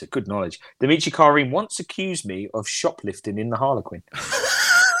done, Peter. Good knowledge. Dimitri Karin once accused me of shoplifting in the Harlequin.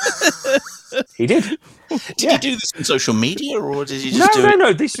 He did. Did he do this on social media, or did he just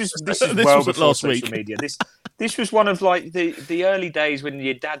No. This was well before last social week. media. This was one of like the early days when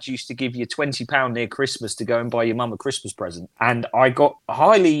your dad used to give you £20 near Christmas to go and buy your mum a Christmas present, and I got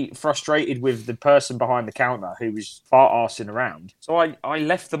highly frustrated with the person behind the counter who was fart-arsing around. So I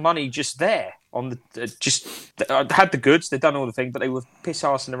left the money just there on the I had the goods. They'd done all the thing, but they were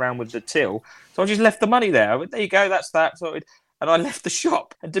piss-arsing around with the till. So I just left the money there. I went, there you go. That's that. So and I left the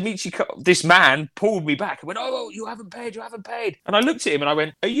shop, and this man pulled me back and went, "Oh, you haven't paid. And I looked at him and I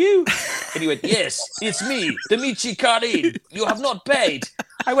went, "Are you?" And he went, "Yes, it's me, Dimitri Karin. You have not paid."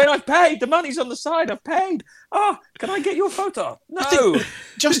 I went, "I've paid. The money's on the side. I've paid. Oh, can I get your photo?" No.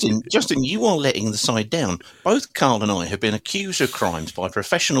 Justin, you are letting the side down. Both Carl and I have been accused of crimes by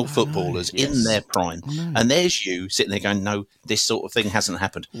professional footballers in their prime. And there's you sitting there going, "No, this sort of thing hasn't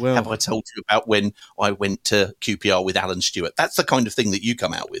happened." Well, have I told you about when I went to QPR with Alan Stewart? That's the kind of thing that you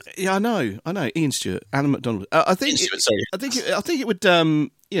come out with. Yeah, I know. Ian Stewart, Alan McDonald. I think it would...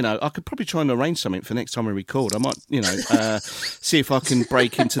 I could probably try and arrange something for next time we record. I might, see if I can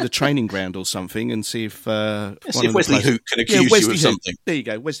break into the training ground or something and see if Wesley Hoot can accuse you of something. There you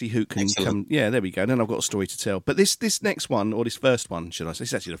go. Wesley Hoot can come. Yeah, there we go. Then I've got a story to tell. But this next one, or this first one, should I say?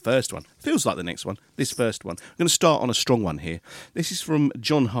 It's actually the first one. Feels like the next one. This first one. I'm going to start on a strong one here. This is from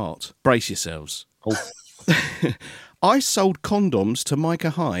John Hart. Brace yourselves. Oh. I sold condoms to Micah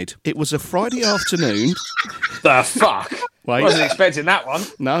Hyde. It was a Friday afternoon. The fuck? Wait. I wasn't expecting that one.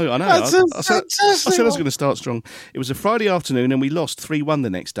 No, I know. I said I was going to start strong. It was a Friday afternoon and we lost 3-1 the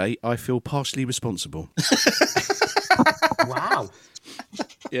next day. I feel partially responsible. Wow.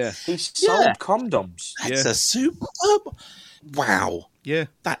 Yeah. He sold condoms. That's a superb. Wow. Yeah.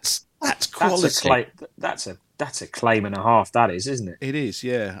 That's quality. That's a claim and a half, that is, isn't it? It is,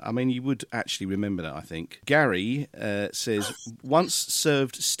 yeah. I mean, you would actually remember that, I think. Gary says, once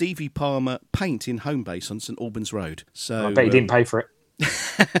served Stevie Palmer paint in Homebase on St Albans Road. So I bet he didn't pay for it.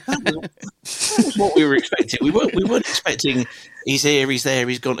 That was what we were expecting. We weren't expecting he's here, he's there,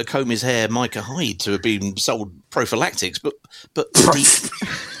 he's gone to comb his hair, Micah Hyde to have been sold prophylactics, but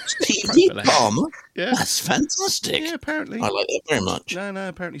Stevie Palmer, yeah, that's fantastic. Yeah, apparently. I like that very much. No,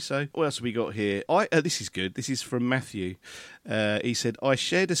 apparently so. What else have we got here? This is good. This is from Matthew. He said, I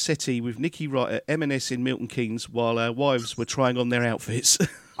shared a settee with Nicky Wright at M&S in Milton Keynes while our wives were trying on their outfits.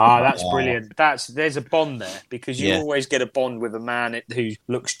 That's brilliant. There's a bond there, because you always get a bond with a man who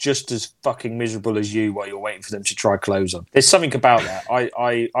looks just as fucking miserable as you while you're waiting for them to try clothes on. There's something about that.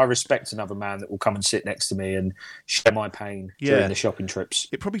 I respect another man that will come and sit next to me and share my pain during the shopping trips.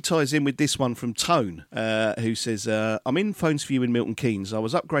 It probably ties in with this one from Tone, who says, I'm in Phones for You in Milton Keynes. I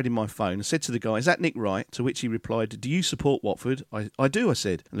was upgrading my phone and said to the guy, is that Nick Wright? To which he replied, do you support Watford? I do, I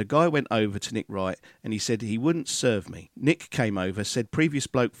said. And the guy went over to Nick Wright and he said he wouldn't serve me. Nick came over, said previous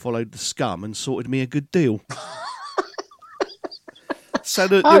bloke followed the scum and sorted me a good deal. So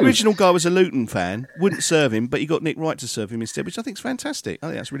the original guy was a Luton fan, wouldn't serve him, but he got Nick Wright to serve him instead, which I think is fantastic. I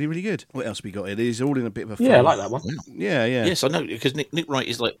think that's really, really good. What else have we got here? These are all in a bit of a Yeah, I like that one. Yeah. Yes, I know, because Nick Wright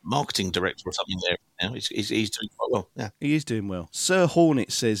is like marketing director or something there now. He's doing quite well. Yeah, he is doing well. Sir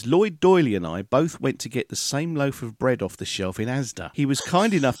Hornet says, Lloyd Doyley and I both went to get the same loaf of bread off the shelf in Asda. He was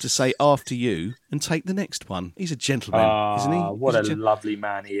kind enough to say after you and take the next one. He's a gentleman, isn't he? What a lovely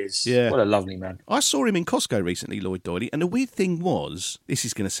man he is. Yeah. What a lovely man. I saw him in Costco recently, Lloyd Doyley, and the weird thing was, this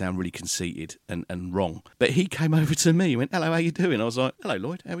is going to sound really conceited and wrong, but he came over to me and went, hello, how you doing? I was like, hello,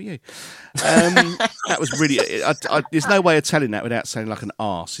 Lloyd, how are you? That was really, there's no way of telling that without sounding like an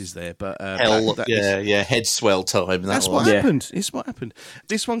arse, is there? But head swell time. That's what happened. It's what happened.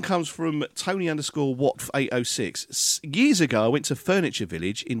 This one comes from Tony_Watf806. Years ago, I went to Furniture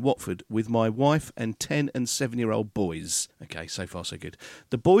Village in Watford with my wife and 10 and 7-year-old boys. Okay, so far so good.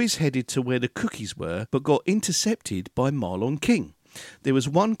 The boys headed to where the cookies were, but got intercepted by Marlon King. There was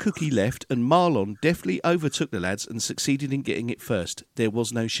one cookie left, and Marlon deftly overtook the lads and succeeded in getting it first. There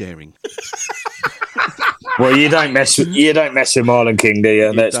was no sharing. Well, you don't mess with Marlon King, do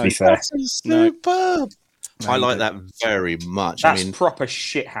you? Let's be fair. Superb. I like that very much. That's proper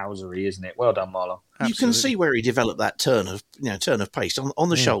shithousery, isn't it? Well done, Marlon. Absolutely. You can see where he developed that turn of pace on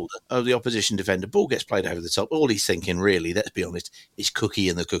the shoulder of the opposition defender. Ball gets played over the top. All he's thinking, really, let's be honest, is cookie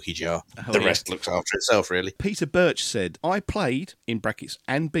in the cookie jar. The rest looks after itself, really. Peter Birch said, I played, in brackets,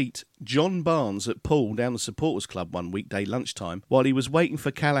 and beat John Barnes at Poole down the supporters club one weekday lunchtime while he was waiting for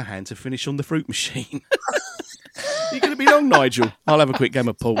Callahan to finish on the fruit machine. You're going to be long, Nigel. I'll have a quick game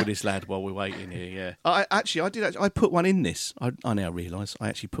of pool with this lad while we're waiting here, yeah. I put one in this. I now realise I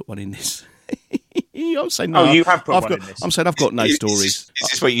actually put one in this. I'm saying, no, you have put one in this. I'm saying I've got no stories. Is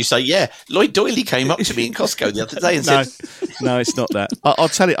this where you say, yeah, Lloyd Doyley came up to me in Costco the other day and said... No, it's not that. I'll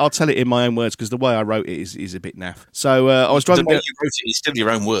tell it in my own words, because the way I wrote it is a bit naff. So I was driving... The way you wrote it is still your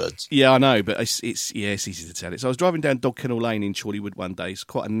own words. Yeah, I know, but it's easy to tell it. So I was driving down Dog Kennel Lane in Chorleywood one day. It's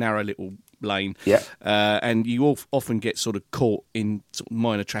quite a narrow little lane. Yeah. And you often get sort of caught in sort of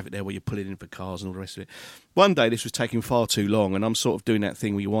minor traffic there where you're pulling in for cars and all the rest of it. One day this was taking far too long, and I'm sort of doing that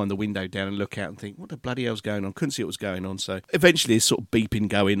thing where you wind the window down and look out and think, what the bloody hell's going on? Couldn't see what was going on. So eventually there's sort of beeping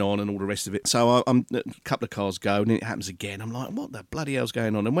going on and all the rest of it. So I'm a couple of cars go, and then it happens again. I'm like, what the bloody hell's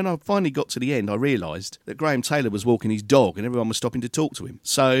going on? And when I finally got to the end, I realised that Graham Taylor was walking his dog and everyone was stopping to talk to him.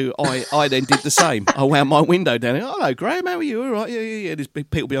 So I then did the same. I wound my window down and, hello, Graham, how are you? All right, yeah. There's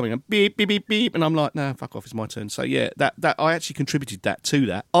people behind me going, beep, beep, beep, beep. And I'm like, no, fuck off, it's my turn. So yeah, that I actually contributed that to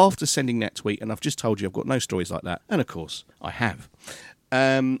that after sending that tweet, and I've just told you I've got no stories like that. And of course, I have.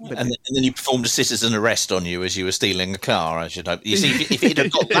 And then you performed a citizen arrest on you as you were stealing a car, I should hope. You see, if he'd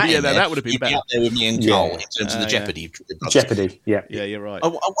have got that in there, that would have been better. Be up there with me and Cole in terms of the Jeopardy. Yeah, you're right.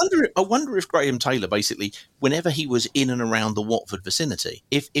 I wonder if Graham Taylor, basically, whenever he was in and around the Watford vicinity,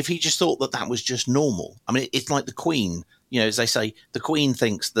 if he just thought that was just normal. I mean, it's like the Queen. You know, as they say, the Queen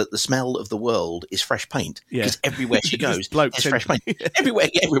thinks that the smell of the world is fresh paint. Because everywhere she goes, there's fresh paint.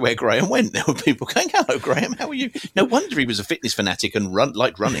 Everywhere Graham went, there were people going, hello, Graham, how are you? No wonder he was a fitness fanatic and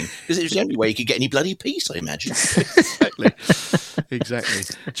liked running, because it was the only way he could get any bloody peace, I imagine. Exactly.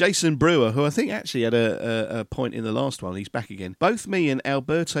 Jason Brewer, who I think actually had a point in the last one, he's back again. Both me and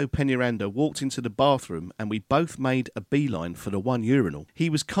Alberto Peniranda walked into the bathroom and we both made a beeline for the one urinal. He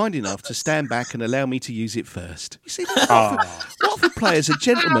was kind enough to stand back and allow me to use it first. You see, Watford players are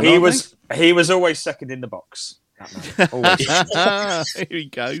gentlemen. He was always second in the box. Here he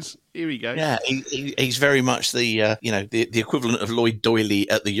goes. Yeah, he's very much the equivalent of Lloyd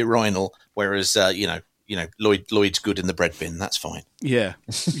Doyley at the urinal, whereas Lloyd's good in the bread bin. That's fine. Yeah.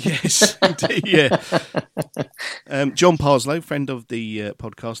 Yes. Indeed, yeah. John Parslow, friend of the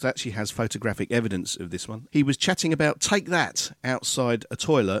podcast, actually has photographic evidence of this one. He was chatting about Take That outside a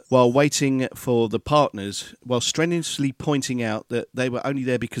toilet while waiting for the partners, while strenuously pointing out that they were only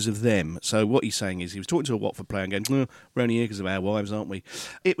there because of them. So what he's saying is he was talking to a Watford player and going, we're only here because of our wives, aren't we?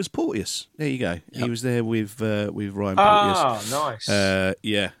 It was Porteous. There you go. Yep. He was there with Ryan Porteous. Nice.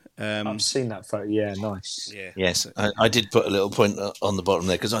 Yeah. I've seen that photo. Yeah, nice. Yeah. Yes, I did put a little point on the bottom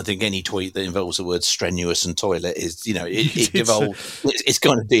there, because I think any tweet that involves the word strenuous and toilet is, it devolves. It's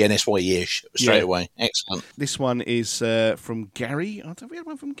kind of DNSYE-ish straight away. Excellent. This one is from Gary. Have we had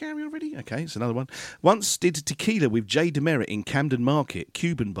one from Gary already? Okay, it's another one. Once did tequila with Jay Demerit in Camden Market,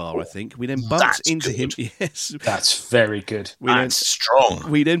 Cuban bar, I think. We then bumped into him. Yes, that's very good. That's strong.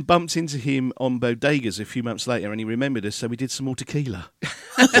 We then bumped into him on Bodegas a few months later, and he remembered us, so we did some more tequila.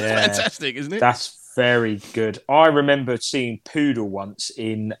 Yeah. Fantastic, isn't it? That's Very good. I remember seeing Poodle once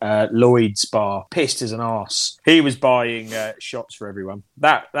in Lloyd's bar, pissed as an arse. He was buying shots for everyone.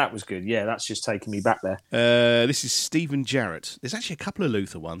 That was good. Yeah, that's just taking me back there. This is Stephen Jarrett. There's actually a couple of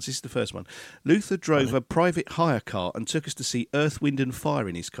Luther ones. This is the first one. Luther drove a private hire car and took us to see Earth, Wind and Fire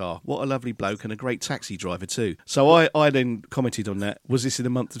in his car. What a lovely bloke and a great taxi driver too. So I then commented on that. Was this in the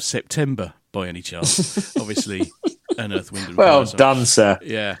month of September by any chance? Obviously... An Earth, Wind and Fire. Well done, sir.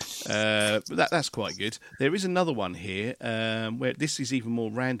 Yeah, but that's quite good. There is another one here where this is even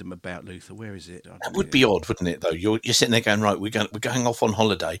more random about Luther. Where is it? That would be odd, wouldn't it? Though you're sitting there going, right, we're going off on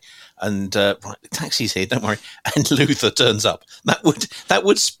holiday, and right, the taxi's here. Don't worry. And Luther turns up. That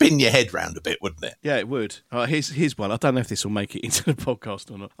would spin your head round a bit, wouldn't it? Yeah, it would. Here's one. I don't know if this will make it into the podcast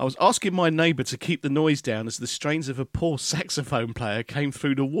or not. I was asking my neighbour to keep the noise down as the strains of a poor saxophone player came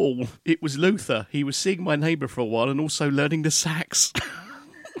through the wall. It was Luther. He was seeing my neighbour for a while and also learning the sax.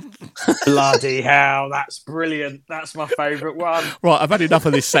 Bloody hell, that's brilliant. That's my favourite one. Right, I've had enough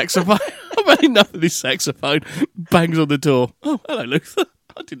of this saxophone. Bangs on the door. Oh, hello, Luther.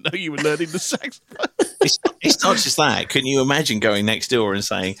 I didn't know you were learning the saxophone. It's not just that. Can you imagine going next door and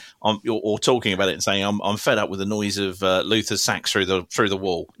saying, or talking about it and saying, "I'm fed up with the noise of Luther's sax through the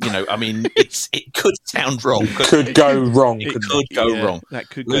wall." You know, I mean, it could sound wrong. Could go wrong. It could go wrong. That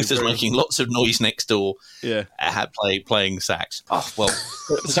could Luther's go making lots of noise next door. Yeah, playing sax. Oh well,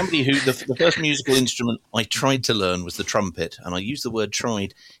 somebody who the first musical instrument I tried to learn was the trumpet, and I used the word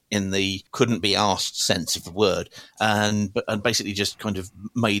 "tried" in the couldn't be asked sense of the word, and basically just kind of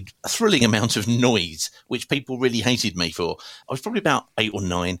made a thrilling amount of noise, which people really hated me for. I was probably about 8 or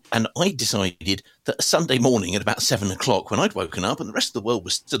 9, and I decided that a Sunday morning at about 7 o'clock, when I'd woken up and the rest of the world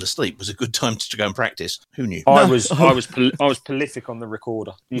was still asleep, was a good time to go and practice. Who knew? I was prolific on the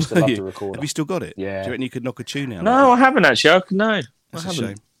recorder. I used to love the recorder. Have you still got it? Yeah. Do you reckon you could knock a tune out? No, I haven't actually. No, that's I a haven't.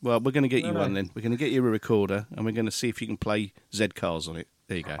 shame. Well, we're going to get you one then. We're going to get you a recorder, and we're going to see if you can play Z Cars on it.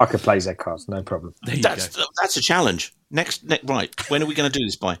 There you go. I can play Z Cars, no problem. That's a challenge. Next, right. When are we going to do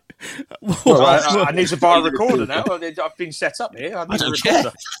this by? Well, I need to buy a recorder now. I've been set up here. I need a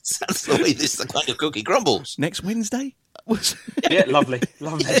recorder. That's the way this kind of cookie crumbles. Next Wednesday? Yeah, lovely.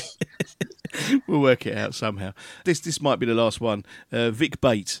 We'll work it out somehow. This might be the last one. Vic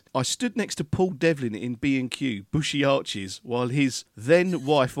Bate. I stood next to Paul Devlin in B&Q, Bushy Arches, while his then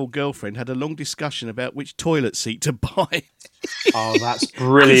wife or girlfriend had a long discussion about which toilet seat to buy. Oh, that's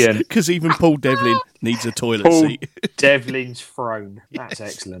brilliant. Because even Paul Devlin needs a toilet seat. Devlin's throne. That's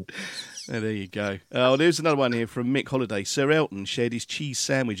excellent. There you go. Oh, there's another one here from Mick Holiday. Sir Elton shared his cheese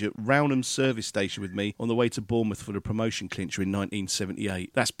sandwich at Rownham service station with me on the way to Bournemouth for the promotion clincher in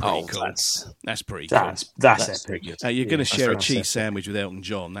 1978. That's pretty cool. That's pretty cool. That's epic. You're going to share a cheese sandwich with Elton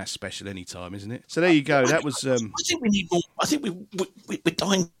John. That's special any time, isn't it? So there you go. That was. I think we need more. I think we're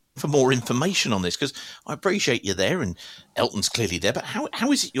dying for more information on this, because I appreciate you're there and Elton's clearly there, but how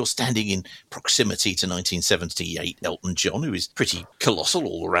is it you're standing in proximity to 1978 Elton John, who is pretty colossal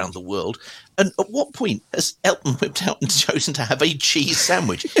all around the world? And at what point has Elton whipped out and chosen to have a cheese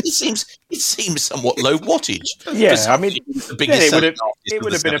sandwich? It seems somewhat low wattage. Yeah, I mean, the biggest it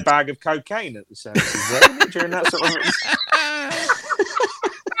would have been a bag of cocaine at the services, right? During that sort of.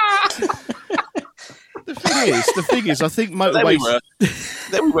 The thing is, I think motorways.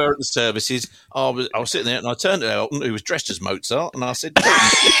 There we were at the services. I was sitting there and I turned to Elton, who was dressed as Mozart, and I said,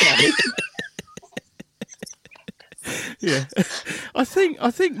 Yeah, I think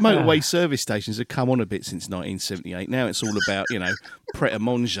motorway service stations have come on a bit since 1978. Now it's all about Pret a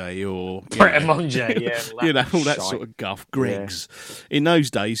Manger or Pret a Manger, yeah, all that sort of guff. Greggs. Yeah. In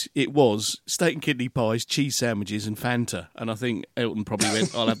those days, it was steak and kidney pies, cheese sandwiches, and Fanta. And I think Elton probably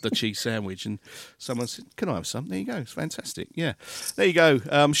went, "I'll have the cheese sandwich," and someone said, "Can I have some?" There you go. It's fantastic. Yeah, there you go.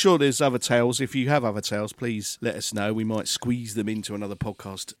 I'm sure there's other tales. If you have other tales, please let us know. We might squeeze them into another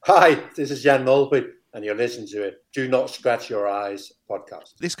podcast. Hi, this is Jan Mulby, and you're listening to it. Do Not Scratch Your Eyes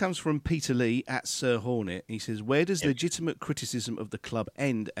podcast. This comes from Peter Lee at Sir Hornet. He says, where does legitimate criticism of the club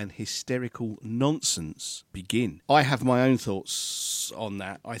end and hysterical nonsense begin? I have my own thoughts on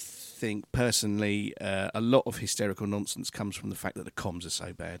that. I think, personally, a lot of hysterical nonsense comes from the fact that the comms are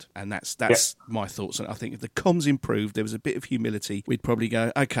so bad. And that's my thoughts on it. I think if the comms improved, there was a bit of humility, we'd probably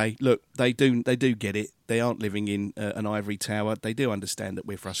go, okay, look, they do get it. They aren't living in an ivory tower. They do understand that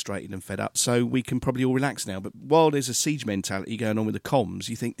we're frustrated and fed up. So we can probably all relax now. But while there's a siege mentality going on with the comms,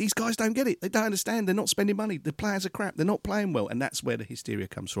 you think, these guys don't get it. They don't understand. They're not spending money. The players are crap. They're not playing well. And that's where the hysteria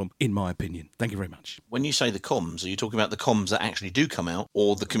comes from, in my opinion. Thank you very much. When you say the comms, are you talking about the comms that actually do come out,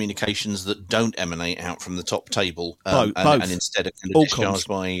 or the communications that don't emanate out from the top table Both. and instead are kind of discharged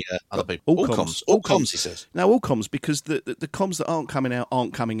by other people? All comms, he says. No, all comms, because the comms that aren't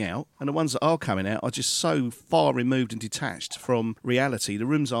coming out, and the ones that are coming out are just so far removed and detached from reality. The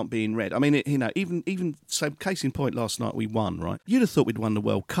rooms aren't being read. I mean, even so, case in point, last night we won, right? You'd have thought we'd won the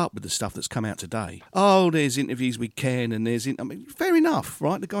World Cup with the stuff that's come out today. Oh, there's interviews with Ken, and fair enough,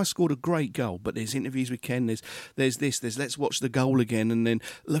 right? The guy scored a great goal, but there's interviews with Ken, there's let's watch the goal again, and then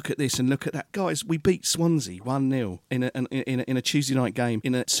look at this and look at that. Guys, we beat Swansea 1-0 in a Tuesday night game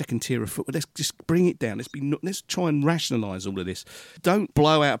in a second tier of football. Let's just bring it down. Let's try and rationalise all of this. Don't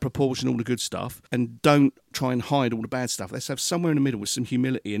blow out of proportion all the good stuff, and don't try and hide all the bad stuff. Let's have somewhere in the middle with some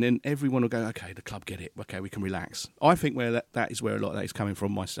humility, and then everyone will go, okay, the club get it. Okay, we can relax. I think where that is where a lot of that is coming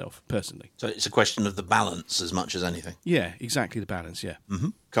from myself, personally. So it's a question of the balance as much as anything. Yeah, exactly, the balance, yeah. Mm-hmm.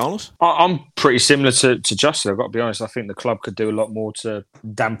 Carlos? I'm pretty similar to Justin. I've got to be honest. I think the club could do a lot more to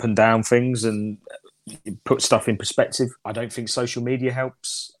dampen down things and put stuff in perspective. I don't think social media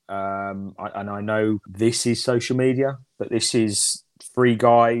helps. I know this is social media, but this is three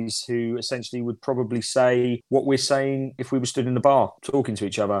guys who essentially would probably say what we're saying if we were stood in the bar talking to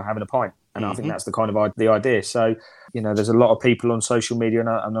each other, having a pint. And I think that's the kind of the idea. So, there's a lot of people on social media,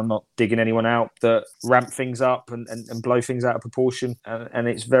 and I'm not digging anyone out, that ramp things up and blow things out of proportion. And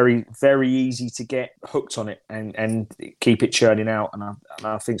it's very, very easy to get hooked on it and keep it churning out. And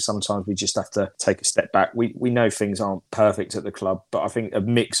I think sometimes we just have to take a step back. We know things aren't perfect at the club, but I think a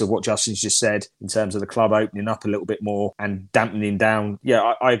mix of what Justin's just said in terms of the club opening up a little bit more and dampening down.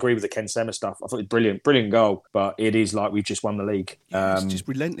 Yeah, I agree with the Ken Sema stuff. I thought it was brilliant goal, but it is like we've just won the league. It's just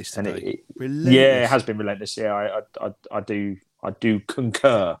relentless today. Yeah, it has been relentless. Yeah, I do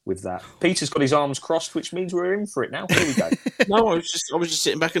concur with that. Peter's got his arms crossed, which means we're in for it now. Here we go. No, I was just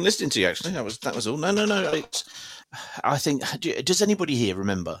sitting back and listening to you. Actually, that was all. No. I think. Does anybody here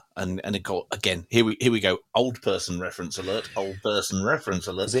remember? And again, here we go. Old person reference alert. Is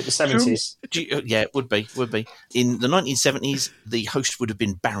it the 70s? Yeah, it would be. In the 1970s, the host would have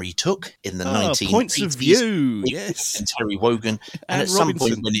been Barry Took. In the 1980s, Points of View, yes, and Terry Wogan. And at some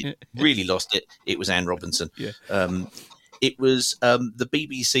point when it really lost it was Anne Robinson. Yeah. It was the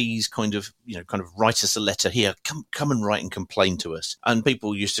BBC's kind of write us a letter here, come and write and complain to us. And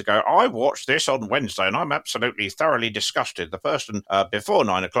people used to go, I watched this on Wednesday and I'm absolutely thoroughly disgusted. The person before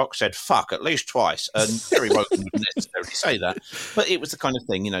 9 o'clock said fuck at least twice. And Terry Wogan wouldn't necessarily say that. But it was the kind of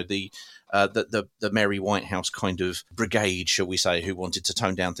thing, the Mary Whitehouse kind of brigade, shall we say, who wanted to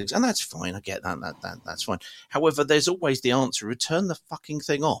tone down things. And that's fine. I get that's fine. However, there's always the answer, turn the fucking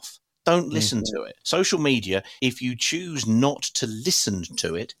thing off. Don't listen to it. Social media, if you choose not to listen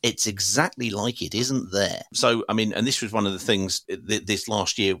to it, it's exactly like it isn't there. So, I mean, and this was one of the things this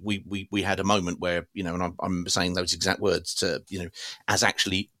last year, we had a moment where, and I'm saying those exact words to, as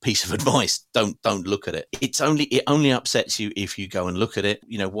actually piece of advice, don't look at it. It only upsets you if you go and look at it,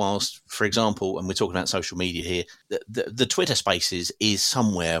 whilst, for example, and we're talking about social media here, the Twitter Spaces is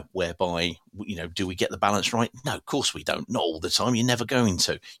somewhere whereby, do we get the balance right? No, of course we don't. Not all the time. You're never going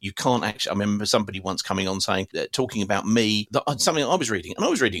to. You can't actually. I remember somebody once coming on saying, talking about me, something I was reading, and I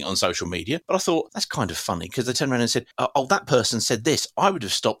was reading it on social media, but I thought that's kind of funny because they turned around and said, oh, that person said this. I would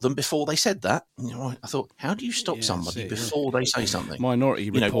have stopped them before they said that. I thought, how do you stop somebody before they say something? Minority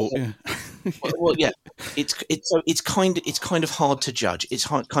Report. Well, yeah. It's kind of hard to judge. It's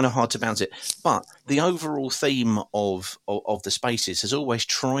kind of hard to bounce it. But the overall theme of the Spaces has always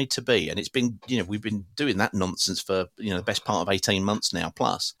tried to be, and it's been, we've been doing that nonsense for, the best part of 18 months now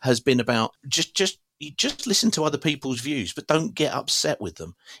plus, has been about just listen to other people's views, but don't get upset with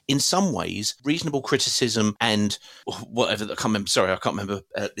them. In some ways, reasonable criticism and whatever, I can't remember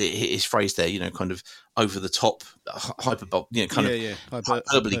his phrase there, kind of over the top, hyperbole,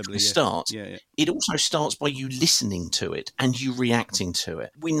 hyperbole can start. Yeah. It also starts by you listening to it and you reacting to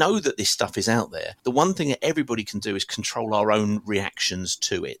it. We know that this stuff is out there. The one thing that everybody can do is control our own reactions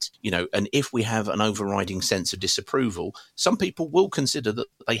to it, and if we have an overriding sense of disapproval, some people will consider that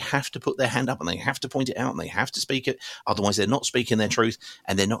they have to put their hand up and they have to point it out and they have to speak it. Otherwise, they're not speaking their truth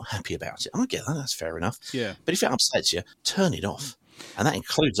and they're not happy about it. And I get that. That's fair enough. Yeah. But if it upsets you, turn it off. And that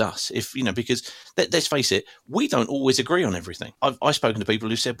includes us, because let's face it, we don't always agree on everything. I've spoken to people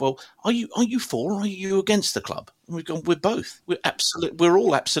who said, "Well, are you for or are you against the club?" And we've gone, "We're both. We're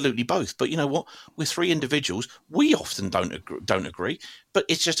all absolutely both." But you know what? We're three individuals. We often don't agree. But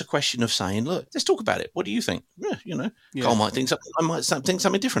it's just a question of saying, look, let's talk about it. What do you think? Yeah, Carl might think something. I might think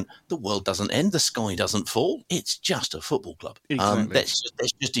something different. The world doesn't end. The sky doesn't fall. It's just a football club. Exactly. Let's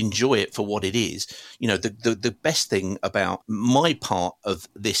just enjoy it for what it is. The best thing about my part of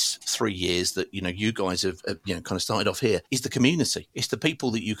this 3 years that you guys have kind of started off here is the community. It's the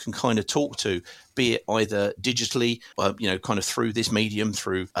people that you can kind of talk to, be it either digitally, kind of through this medium,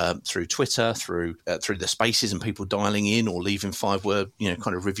 through Twitter, through the spaces and people dialing in or leaving 5-word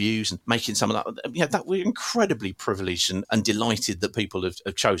kind of reviews and making some of that. That we're incredibly privileged and delighted that people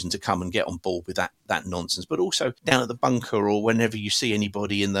have chosen to come and get on board with that nonsense. But also down at the bunker or whenever you see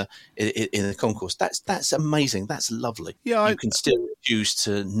anybody in the concourse, that's amazing. That's lovely. Yeah, you can still choose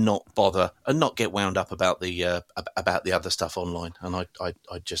to not bother and not get wound up about the other stuff online. And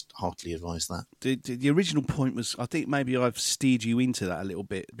I just heartily advise that. The original point was, I think maybe I've steered you into that a little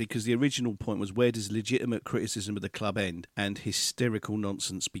bit, because the original point was, where does legitimate criticism of the club end and hysterical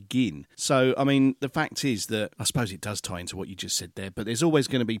nonsense begin? So, I mean, the fact is that, I suppose it does tie into what you just said there, but there's always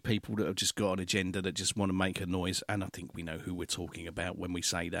going to be people that have just got an agenda that just want to make a noise, and I think we know who we're talking about when we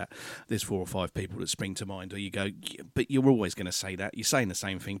say that. There's 4 or 5 people that spring to mind, or you go, yeah, but you're always going to say that. You're saying the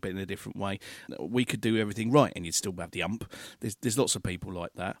same thing, but in a different way. We could do everything right, and you'd still have the ump. There's lots of people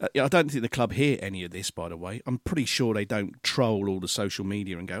like that. I don't think the club hear any of this, by the way. I'm pretty sure they don't troll all the social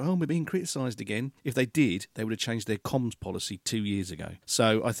media and go, oh, we're being criticised again. If they did, they would have changed their comms policy 2 years ago.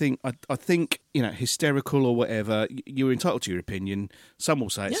 So I think hysterical or whatever, you're entitled to your opinion. Some will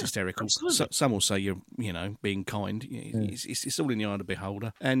say it's hysterical. Some will say you're being kind. It's all in the eye of the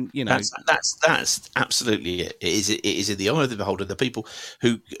beholder. And that's absolutely it. It is in the eye of the beholder. The people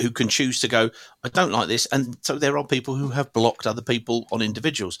who can choose to go, I don't like this, and so there are people who have blocked other people on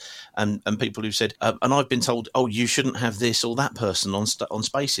individuals, and people who said, and I've been told, oh, you shouldn't have this or that person on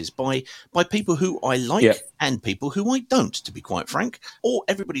spaces by people who I like and people who I don't, to be quite frank. Or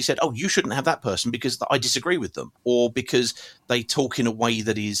everybody said, oh, you shouldn't have that person because I disagree with them, or because they talk in a way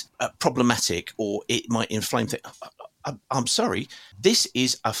that is problematic, or it might inflame things. I'm sorry, this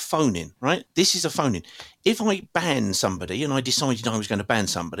is a phone-in, right? This is a phone-in. If I ban somebody, and I decided I was going to ban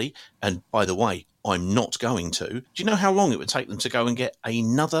somebody, and by the way, I'm not going to, do you know how long it would take them to go and get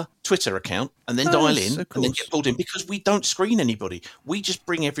another Twitter account and then dial in and then get pulled in? Because we don't screen anybody. We just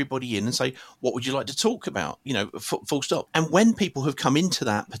bring everybody in and say, what would you like to talk about? Full stop. And when people have come into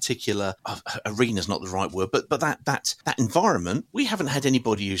that particular arena's not the right word, but that environment, we haven't had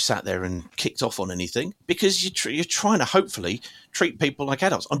anybody who sat there and kicked off on anything, because you're trying to hopefully treat people like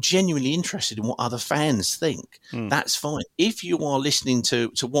adults. I'm genuinely interested in what other fans think. That's fine. If you are listening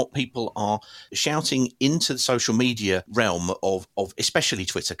to what people are shouting into the social media realm of especially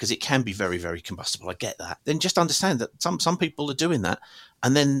Twitter, because it can be very, very combustible, I get that, then just understand that some people are doing that,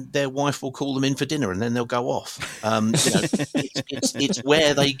 and then their wife will call them in for dinner and then they'll go off. It's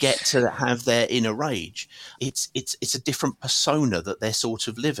where they get to have their inner rage. It's a different persona that they're sort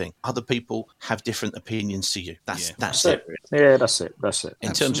of living. Other people have different opinions to you. That's it. Yeah, that's it.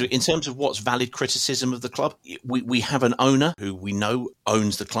 In terms of what's valid criticism of the club, we have an owner who we know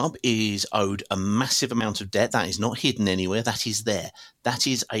owns the club, is owed a massive amount of debt. That is not hidden anywhere. That is there. That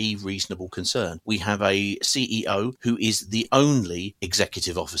is a reasonable concern. We have a CEO who is the only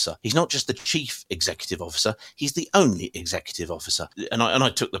executive officer. He's not just the chief executive officer. He's the only executive officer. And I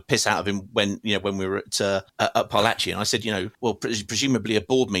took the piss out of him when we were at Parlacci, and I said, presumably a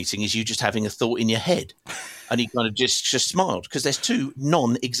board meeting is you just having a thought in your head. And he kind of just smiled, because there's 2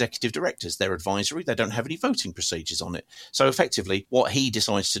 non-executive directors. They're advisory. They don't have any voting procedures on it. So effectively, what he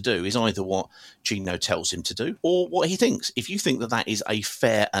decides to do is either what Gino tells him to do or what he thinks. If you think that is a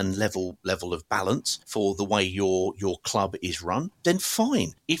fair and level of balance for the way your club is run, then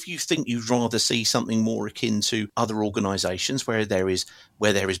fine. If you think you'd rather see something more akin to other organisations where there is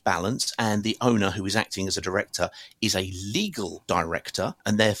balance, and the owner who is acting as a director is a legal director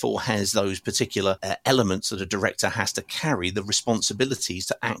and therefore has those particular elements that a director has to carry the responsibilities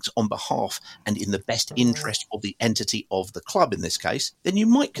to act on behalf and in the best interest of the entity of the club in this case, then you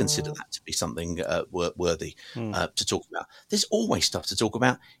might consider that to be something worthy to talk about. There's always stuff to talk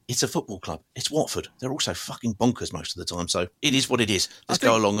about. It's a football club. It's Watford. They're also fucking bonkers most of the time. So it is what it is. Let's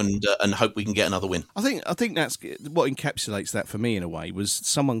go along and hope we can get another win. I think that's what encapsulates that for me in a way. Was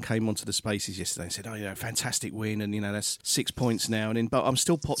someone came onto the spaces yesterday and said, "Oh, fantastic win, and that's 6 points now." But I'm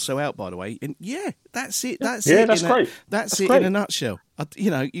still Potso out, by the way. And that's it. That's great. That's it in a nutshell.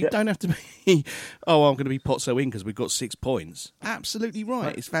 You don't have to be, I'm going to be Potso in because we've got 6 points. Absolutely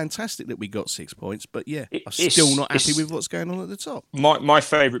right. It's fantastic that we got 6 points, but I'm still not happy with what's going on at the top. My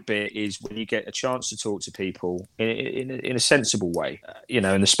favourite bit is when you get a chance to talk to people in a sensible way,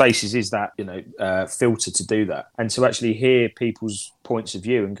 and the spaces is that, filter to do that. And to actually hear people's points of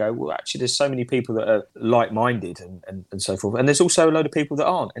view and go, well, actually, there's so many people that are like-minded and so forth, and there's also a load of people that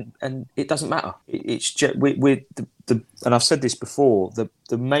aren't, and it doesn't matter. It's just we're and I've said this before.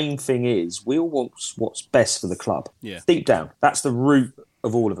 The main thing is we all want what's best for the club. Yeah. Deep down, that's the root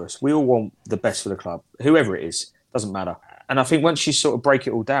of all of us. We all want the best for the club, whoever it is. Doesn't matter. And I think once you sort of break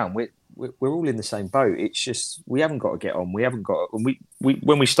it all down, we're all in the same boat. It's just we haven't got to get on. We haven't got. And we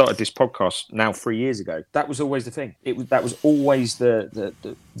when we started this podcast now 3 years ago, that was always the thing. That was always the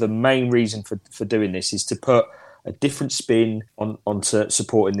main reason for doing this, is to put a different spin onto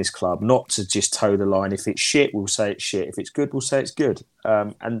supporting this club, not to just toe the line. If it's shit, we'll say it's shit. If it's good, we'll say it's good.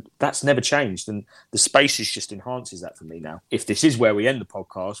 And that's never changed. And the Spaces just enhances that for me now. If this is where we end the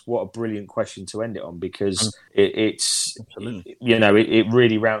podcast, what a brilliant question to end it on, because it's it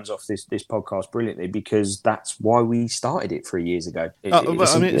really rounds off this podcast brilliantly, because that's why we started it 3 years ago.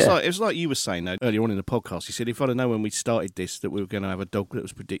 It's like you were saying though, earlier on in the podcast. You said if I'd have known when we started this that we were going to have a dog that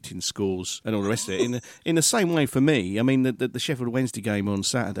was predicting scores and all the rest of it. In the same way for me, I mean the Sheffield Wednesday game on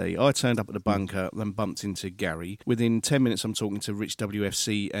Saturday, I turned up at the bunker and bumped into Gary. Within 10 minutes, I'm talking to Rich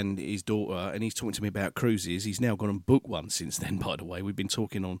WFC and his daughter, and he's talking to me about cruises. He's now gone and booked one since then, by the way. We've been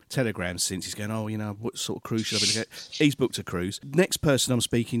talking on Telegram since. He's going, what sort of cruise should I be looking at? He's booked a cruise. Next person I'm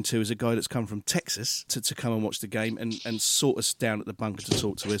speaking to is a guy that's come from Texas to come and watch the game and sort us down at the bunker to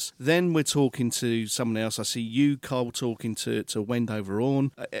talk to us. Then we're talking to someone else. I see you, Carl, talking to Wendover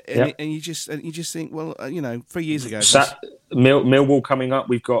Orne, and you just think, well, 3 years ago. Millwall coming up,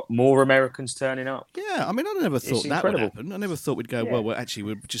 we've got more Americans turning up. Yeah, I mean, I never thought that would happen. I never thought we'd go, well, actually,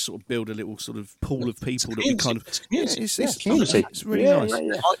 we'll just sort of build a little sort of pool of people that we kind of... It's community. It's really nice.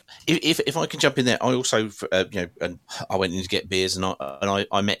 Yeah. If I can jump in there, I also, and I went in to get beers, and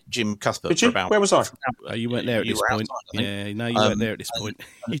I met Jim Cuthbert for about... Where was I? You weren't there at this point. Yeah, no, you weren't there at this point.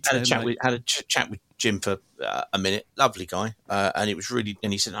 Had a chat with Jim for a minute. Lovely guy, and it was really.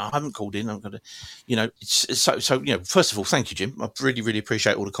 And he said, "I haven't called in. I'm going to, First of all, thank you, Jim. I really, really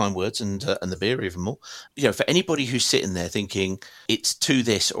appreciate all the kind words and the beer even more. For anybody who's sitting there thinking it's to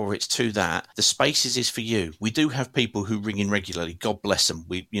this or it's to that, the Spaces is for you. We do have people who ring in regularly. God bless them.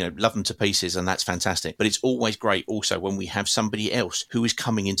 We love them to pieces, and that's fantastic. But it's always great also when we have somebody else who is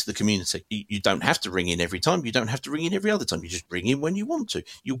coming into the community. You don't have to ring in every time. You don't have to ring in every other time. You just ring in when you want to.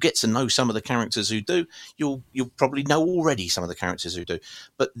 You'll get to know some of the characters who do. You'll probably know already some of the characters who do.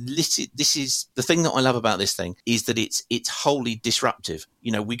 But this is the thing that I love about this thing, is that it's wholly disruptive.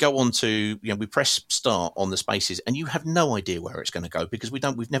 We go on to, we press start on the Spaces, and you have no idea where it's going to go, because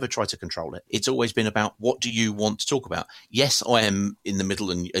we've never tried to control it. It's always been about, what do you want to talk about? Yes, I am in the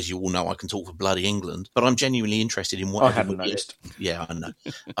middle, and as you all know, I can talk for bloody England, but I'm genuinely interested in what I haven't noticed. Yeah, I know.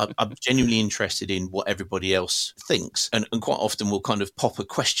 I'm genuinely interested in what everybody else thinks, and quite often we'll kind of pop a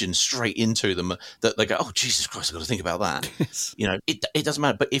question straight into them that they go, oh, Jesus Christ, I've got to think about that. Yes. It doesn't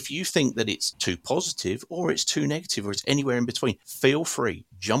matter. But if you think that it's too positive or it's too negative or it's anywhere in between, feel free,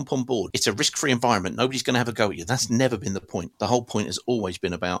 jump on board. It's a risk-free environment. Nobody's going to have a go at you. That's never been the point. The whole point has always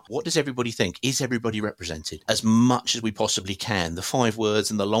been about, what does everybody think? Is everybody represented? As much as we possibly can. The 5 words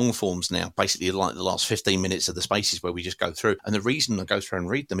and the long forms now, basically like the last 15 minutes of the Spaces where we just go through. And the reason I go through and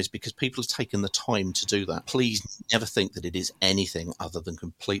read them is because people have taken the time to do that. Please never think that it is anything other than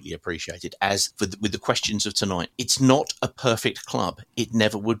completely appreciated. As with the questions of tonight, it's not a perfect club. It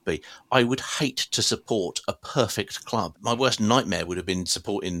never would be. I would hate to support a perfect club. My worst nightmare would have been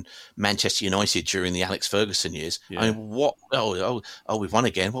supporting Manchester United during the Alex Ferguson years. Yeah. I mean, what? Oh, we've won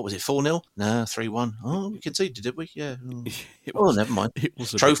again. What was it? 4-0? No, 3-1. Oh, we conceded, did we? Yeah. Never mind. It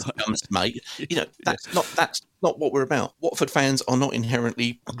was trophy comes, mate. That's not what we're about. Watford fans are not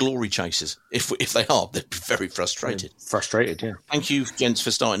inherently glory chasers. If they are, they'd be very frustrated. Frustrated, yeah. Thank you, gents,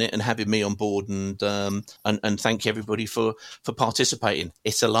 for starting it and having me on board, and thank you everybody for participating.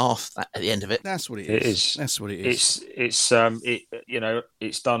 It's a laugh at the end of it. That's what it is. It is. That's what it is.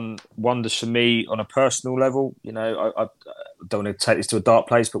 It's done wonders for me on a personal level. I don't want to take this to a dark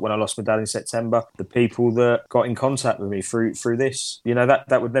place, but when I lost my dad in September, the people that got in contact with me through this,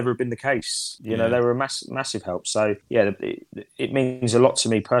 that would never have been the case. They were a massive help. So yeah, it means a lot to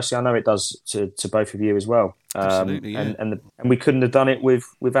me personally. I know it does to both of you as well. Absolutely, yeah. And we couldn't have done it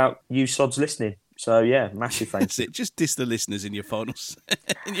without you sods listening. So yeah, massive thanks. That's it. Just diss the listeners in your finals. Well,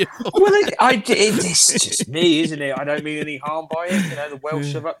 it's just me, isn't it? I don't mean any harm by it. The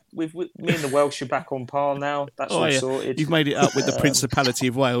Welsh are up. Me and the Welsh are back on par now. That's all sorted. You've made it up with the Principality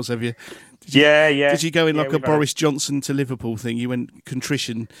of Wales, have you? Did you go in like a Boris Johnson to Liverpool thing? You went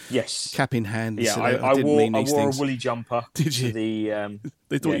contrition, cap in hand. Yeah, so I wore a woolly jumper. Did you?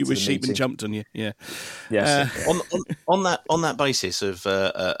 They thought you were sheep and jumped on you. Yeah. Yes. On that basis of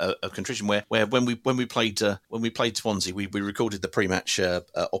contrition, where when we played Swansea, we recorded the pre-match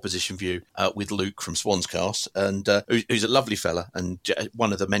opposition view with Luke from Swanscast, and who's a lovely fella and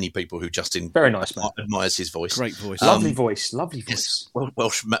one of the many people who Justin very nice man admires his voice. Great voice, lovely voice. Yes,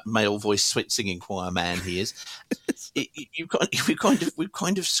 Welsh male voice singing choir man he is. We've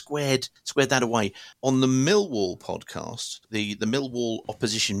kind of squared that away on the Millwall podcast. The Millwall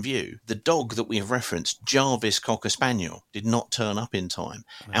opposition view. The dog that we have referenced, Jarvis Cocker Spaniel, did not turn up in time,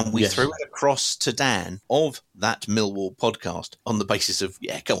 and we threw it across to Dan of that Millwall podcast on the basis of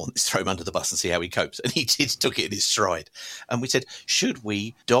come on, let's throw him under the bus and see how he copes. And he took it in his stride. And we said, should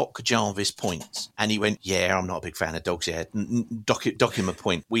we dock Jarvis points? And he went, I'm not a big fan of dogs. Yeah, dock him a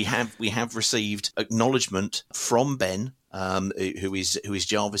point. We have received acknowledgement from Ben, who is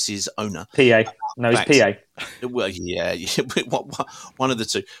Jarvis's owner. PA. No, he's PA. Well, yeah, one of the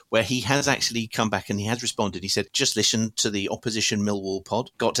two, where he has actually come back and he has responded. He said, just listen to the opposition Millwall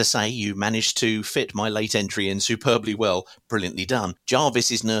pod. Got to say, you managed to fit my late entry in superbly well. Brilliantly done.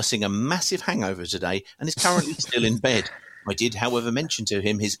 Jarvis is nursing a massive hangover today and is currently still in bed. I did, however, mention to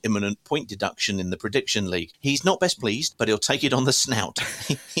him his imminent point deduction in the Prediction League. He's not best pleased, but he'll take it on the snout.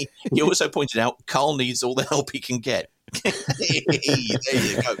 He also pointed out Carl needs all the help he can get. There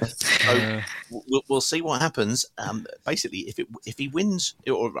you go. So we'll see what happens. Basically, if he wins,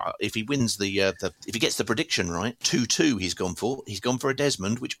 or if he wins if he gets the prediction right, 2-2 he's gone for a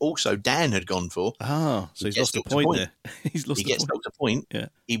Desmond, which also Dan had gone for. So he's lost a point there. He gets a point. Yeah.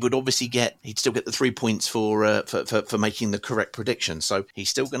 He would obviously he'd still get the 3 points for making the correct prediction. So he's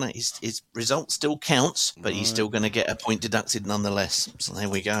still gonna his result still counts, but he's still gonna get a point deducted nonetheless. So there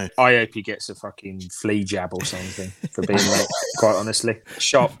we go. I hope he gets a fucking flea jab or something for being late. Quite honestly,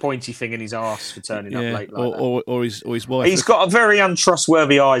 sharp pointy thing in his arse for turning up late like that. Or his wife. He's got a very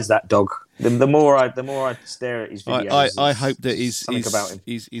untrustworthy eyes. That dog. The more I stare at his videos, I hope that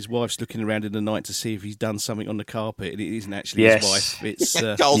his wife's looking around in the night to see if he's done something on the carpet, and it isn't actually his wife. It's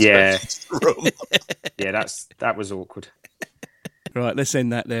that was awkward. Right, let's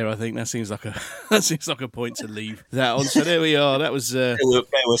end that there. I think that seems like a point to leave that on. So there we are. That was there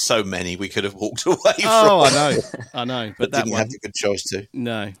were so many we could have walked away from. I know, but that didn't have a good choice to.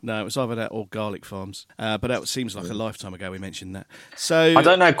 No, it was either that or garlic farms. But that seems like a lifetime ago we mentioned that. So I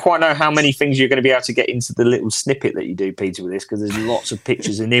don't quite know how many things you're going to be able to get into the little snippet that you do, Peter, with this, because there's lots of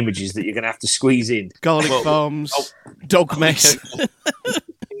pictures and images that you're going to have to squeeze in. Garlic farms, dog mess,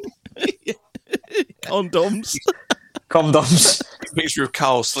 condoms. Picture of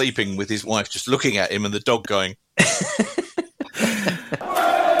Carl sleeping with his wife just looking at him and the dog going.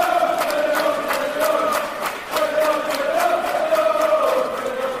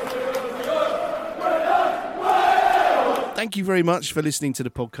 Thank you very much for listening to the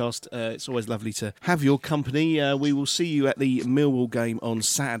podcast. It's always lovely to have your company. We will see you at the Millwall game on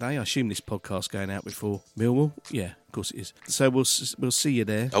Saturday. I assume this podcast's going out before Millwall. Yeah, of course it is. So we'll see you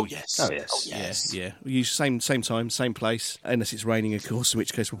there. Oh yes. Yeah. We use same time, same place, unless it's raining, of course, in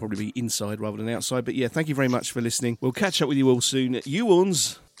which case we'll probably be inside rather than outside. But yeah, thank you very much for listening. We'll catch up with you all soon.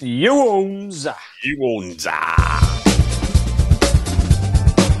 You-ons.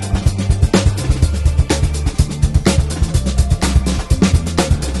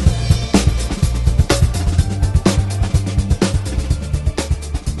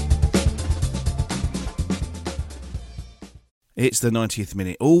 It's the 90th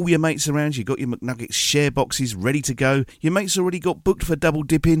minute. All your mates around, you got your McNuggets share boxes ready to go. Your mates already got booked for double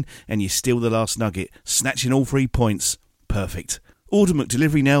dipping, and you steal the last nugget, snatching all 3 points. Perfect. Order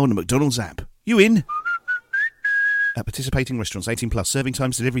McDelivery now on the McDonald's app. You in? At participating restaurants, 18 plus, serving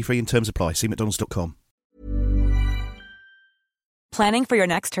times, delivery free and terms apply. See mcdonalds.com. Planning for your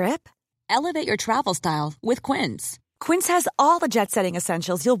next trip? Elevate your travel style with Quince. Quince has all the jet-setting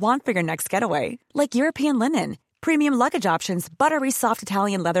essentials you'll want for your next getaway, like European linen, premium luggage options, buttery soft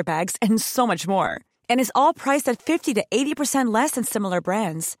Italian leather bags, and so much more. And is all priced at 50 to 80% less than similar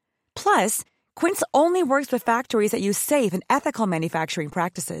brands. Plus, Quince only works with factories that use safe and ethical manufacturing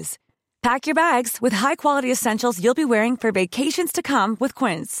practices. Pack your bags with high-quality essentials you'll be wearing for vacations to come with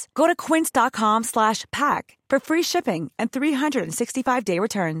Quince. Go to quince.com/pack for free shipping and 365-day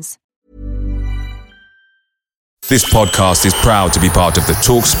returns. This podcast is proud to be part of the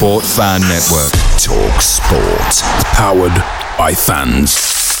TalkSport Fan Network. TalkSport. Powered by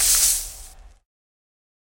fans.